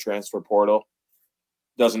in the transfer portal.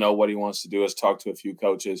 Doesn't know what he wants to do. Has talked to a few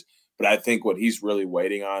coaches. But I think what he's really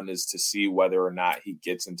waiting on is to see whether or not he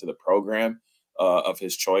gets into the program of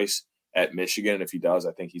his choice at Michigan. And if he does,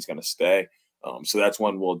 I think he's going to stay. So that's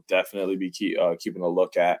one we'll definitely be keeping a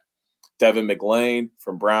look at. Devin McLean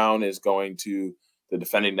from Brown is going to the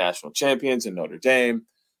defending national champions in Notre Dame.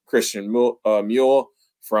 Christian Mule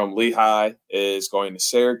from Lehigh is going to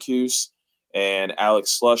Syracuse. And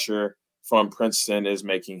Alex Slusher from Princeton is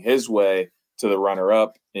making his way to the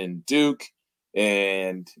runner-up in Duke.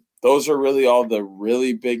 And those are really all the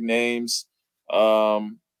really big names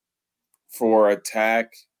for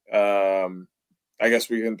attack. I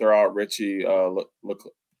guess we can throw out Richie LaClandra.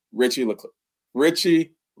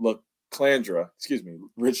 Excuse me,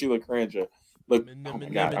 Richie LaClandra. Oh my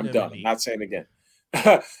God, I'm done. I'm not saying it again.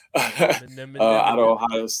 Out of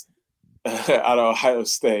Ohio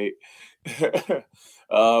State.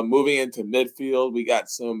 Moving into midfield, we got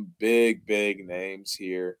some big names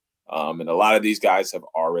here. And a lot of these guys have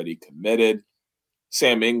already committed.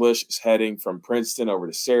 Sam English is heading from Princeton over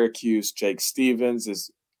to Syracuse. Jake Stevens is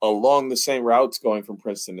along the same routes going from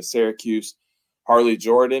Princeton to Syracuse. Harley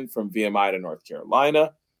Jordan from VMI to North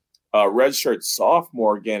Carolina. Redshirt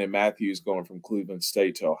sophomore Gannon Matthews going from Cleveland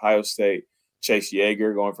State to Ohio State. Chase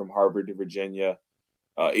Yeager going from Harvard to Virginia.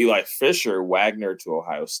 Eli Fisher, Wagner to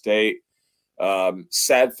Ohio State.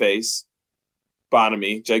 Sad face,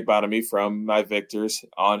 Jake Bonamy from my Victors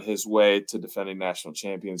on his way to defending national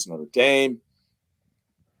champions Notre Dame.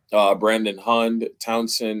 Brandon Hund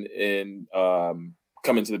Townsend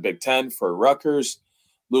coming to the Big Ten for Rutgers.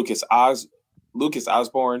 Lucas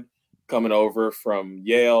Osborne coming over from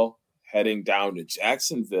Yale, heading down to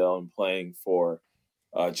Jacksonville and playing for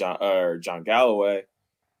John Galloway.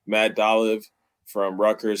 Matt Dolive from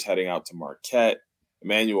Rutgers heading out to Marquette.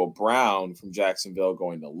 Emmanuel Brown from Jacksonville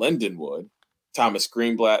going to Lindenwood. Thomas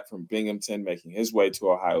Greenblatt from Binghamton making his way to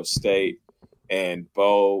Ohio State. And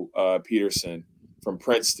Bo Peterson from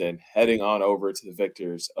Princeton heading on over to the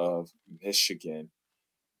Victors of Michigan.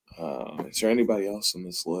 Is there anybody else on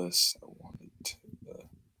this list I wanted to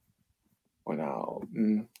point out?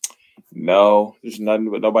 No, there's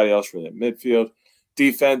nobody else really in midfield.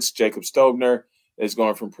 Defense, Jacob Stobner is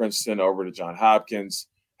going from Princeton over to Johns Hopkins.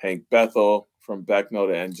 Hank Bethel from Becknell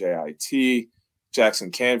to NJIT.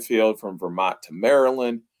 Jackson Canfield from Vermont to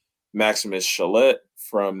Maryland. Maximus Shalit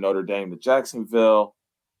from Notre Dame to Jacksonville.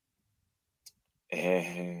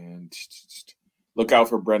 And look out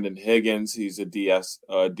for Brendan Higgins. He's a D or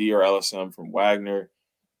LSM from Wagner.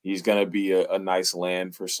 He's going to be a nice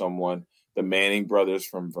land for someone. The Manning brothers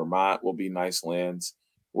from Vermont will be nice lands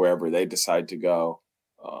wherever they decide to go.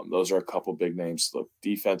 Those are a couple big names to look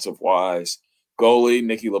defensive-wise. Goalie,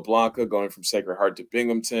 Nicky LeBlanca going from Sacred Heart to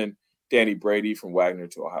Binghamton. Danny Brady from Wagner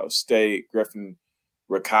to Ohio State. Griffin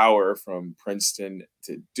Rickauer from Princeton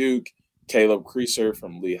to Duke. Caleb Creaser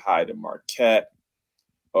from Lehigh to Marquette.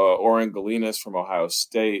 Oren Galinas from Ohio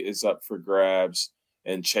State is up for grabs.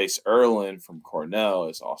 And Chase Erlin from Cornell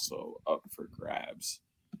is also up for grabs.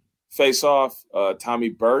 Face-off, Tommy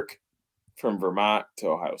Burke from Vermont to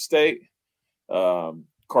Ohio State.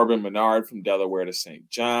 Corbin Menard from Delaware to St.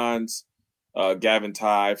 John's. Gavin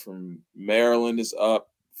Ty from Maryland is up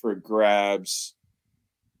for grabs.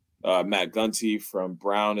 Matt Gunty from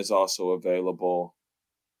Brown is also available.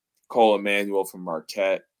 Cole Emanuel from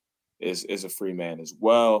Marquette is a free man as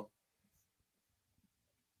well.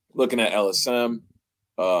 Looking at LSM,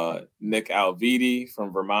 Nick Alvidi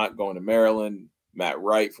from Vermont going to Maryland. Matt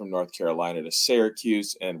Wright from North Carolina to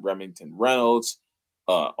Syracuse. And Remington Reynolds,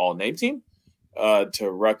 all-name team,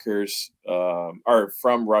 to Rutgers, or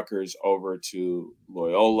from Rutgers over to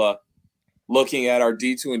Loyola. Looking at our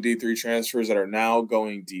D2 and D3 transfers that are now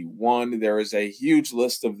going D1, there is a huge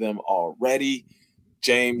list of them already.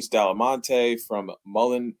 James Delamonte from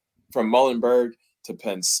Muhlenberg to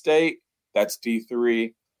Penn State. That's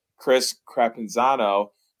D3. Chris Crapenzano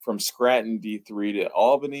from Scranton D3 to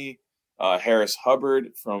Albany. Harris Hubbard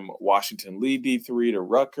from Washington Lee D3 to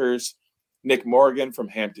Rutgers. Nick Morgan from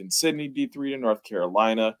Hampton-Sydney D3 to North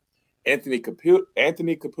Carolina. Anthony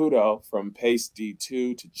Caputo from Pace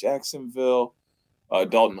D2 to Jacksonville.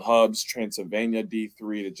 Dalton Hubbs, Transylvania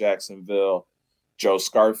D3 to Jacksonville. Joe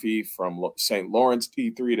Scarfy from St. Lawrence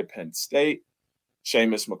D3 to Penn State.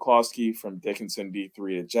 Seamus McCloskey from Dickinson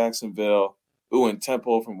D3 to Jacksonville. Ewan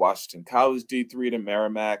Temple from Washington College D3 to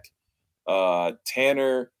Merrimack.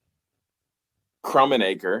 Tanner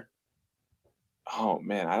Krummenaker. Oh,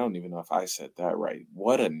 man, I don't even know if I said that right.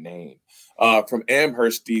 What a name. From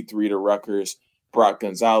Amherst D3 to Rutgers, Brock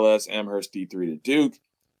Gonzalez, Amherst D3 to Duke.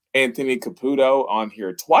 Anthony Caputo on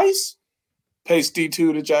here twice. Pace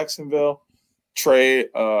D2 to Jacksonville. Trey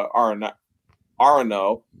Arano,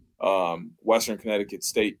 Western Connecticut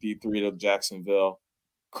State D3 to Jacksonville.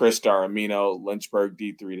 Chris Daramino, Lynchburg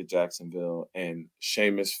D3 to Jacksonville. And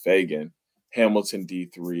Seamus Fagan, Hamilton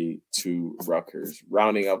D3 to Rutgers.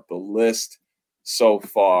 Rounding up the list so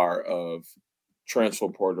far of transfer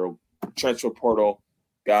portal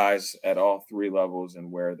guys at all three levels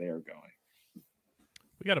and where they are going.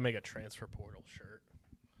 We got to make a transfer portal shirt.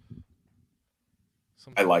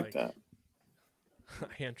 I like that.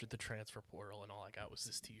 I entered the transfer portal and all I got was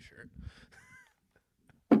this T-shirt.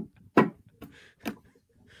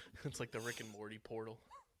 It's like the Rick and Morty portal.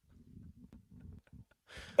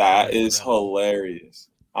 That is hilarious.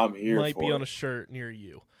 I'm here Might for be it. on a shirt near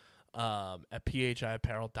you at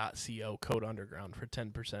phiapparel.co, code underground for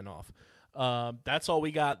 10% off. That's all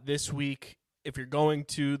we got this week. If you're going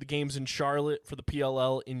to the games in Charlotte for the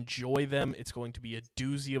PLL, enjoy them. It's going to be a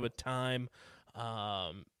doozy of a time.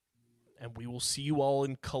 And we will see you all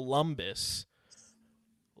in Columbus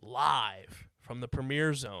live from the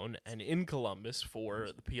Premier Zone and in Columbus for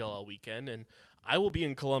the PLL weekend. And I will be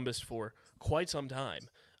in Columbus for quite some time.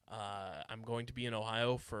 I'm going to be in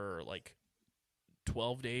Ohio for like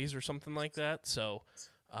 12 days or something like that. So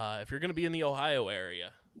if you're going to be in the Ohio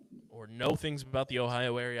area or know things about the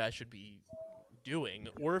Ohio area I should be doing,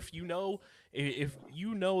 or if you know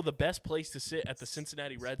the best place to sit at the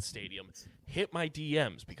Cincinnati Reds Stadium, hit my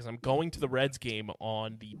DMs because I'm going to the Reds game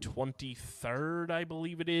on the 23rd, I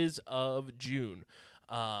believe it is, of June,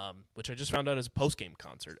 which I just found out is a post-game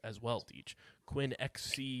concert as well, Deej. Quinn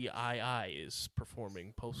XCII is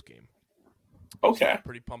performing post-game. Okay. So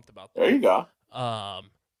pretty pumped about that. There you go.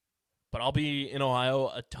 But I'll be in Ohio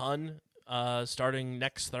a ton starting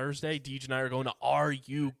next Thursday. Deej and I are going to Are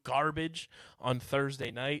You Garbage on Thursday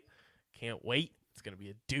night. Can't wait. It's going to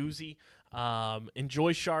be a doozy.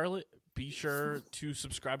 Enjoy Charlotte. Be sure to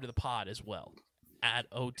subscribe to the pod as well at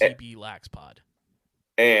OTB Lax Pod.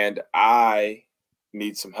 And I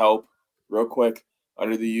need some help real quick.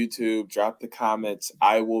 Under the YouTube, drop the comments.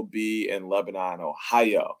 I will be in Lebanon,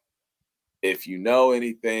 Ohio. If you know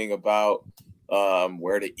anything about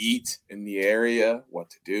where to eat in the area, what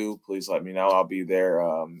to do, please let me know. I'll be there.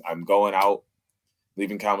 I'm going out,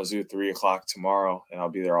 leaving Kalamazoo 3:00 tomorrow, and I'll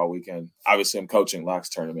be there all weekend. Obviously, I'm coaching Lax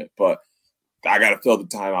tournament, but I got to fill the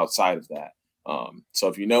time outside of that. So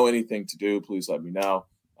if you know anything to do, please let me know.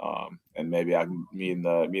 And maybe me and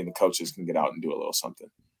the coaches can get out and do a little something.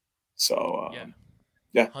 So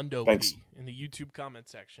yeah. Hundo Thanks. P in the YouTube comment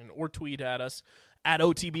section, or tweet at us at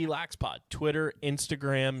OTB Laxpod. Twitter,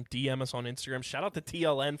 Instagram, DM us on Instagram. Shout out to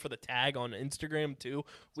TLN for the tag on Instagram too.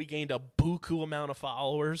 We gained a buku amount of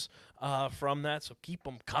followers from that, so keep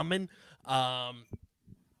them coming. But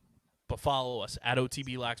follow us at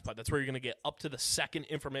OTB Laxpod. That's where you're going to get up to the second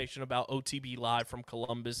information about OTB Live from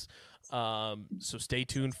Columbus. So stay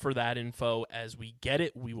tuned for that info. As we get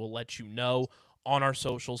it, we will let you know on our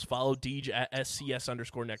socials. Follow Deej at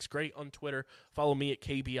SCS_NextGreat on Twitter. Follow me at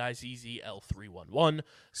KBIZZL311.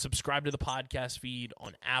 Subscribe to the podcast feed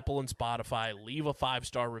on Apple and Spotify. Leave a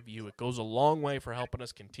 5-star review. It goes a long way for helping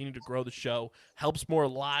us continue to grow the show. Helps more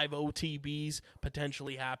live OTBs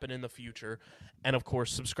potentially happen in the future. And, of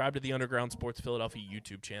course, subscribe to the Underground Sports Philadelphia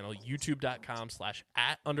YouTube channel,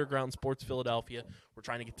 youtube.com/@UndergroundSportsPhiladelphia. We're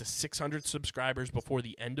trying to get to 600 subscribers before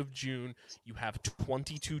the end of June. You have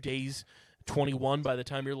 22 days, 21 by the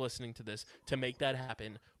time you're listening to this, to make that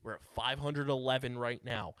happen. We're at 511 right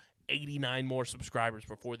now. 89 more subscribers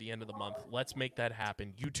before the end of the month. Let's make that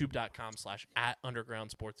happen.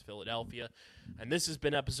 youtube.com/@UndergroundSportsPhiladelphia. And this has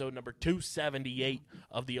been episode number 278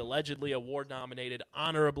 of the allegedly award-nominated,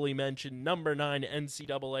 honorably mentioned, number 9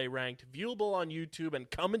 NCAA ranked, viewable on YouTube and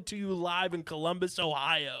coming to you live in Columbus,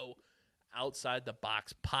 Ohio, Outside the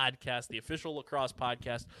Box podcast, the official lacrosse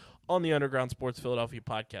podcast on the Underground Sports Philadelphia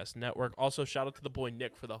Podcast Network. Also, shout out to the boy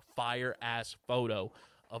Nick for the fire-ass photo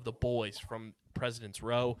of the boys from President's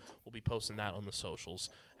Row. We'll be posting that on the socials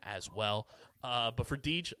as well. But for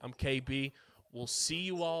Deej, I'm KB. We'll see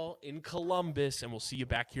you all in Columbus, and we'll see you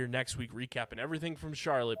back here next week recapping everything from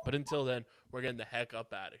Charlotte. But until then, we're getting the heck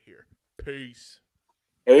up out of here. Peace.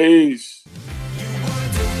 Peace.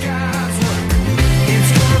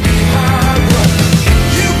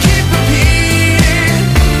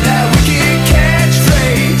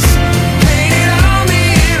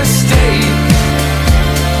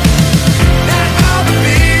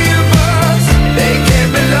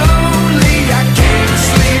 Lonely, I can't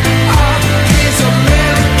sleep. All these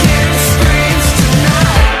American screams.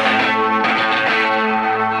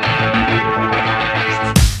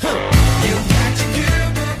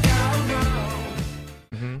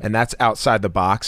 and that's outside the box.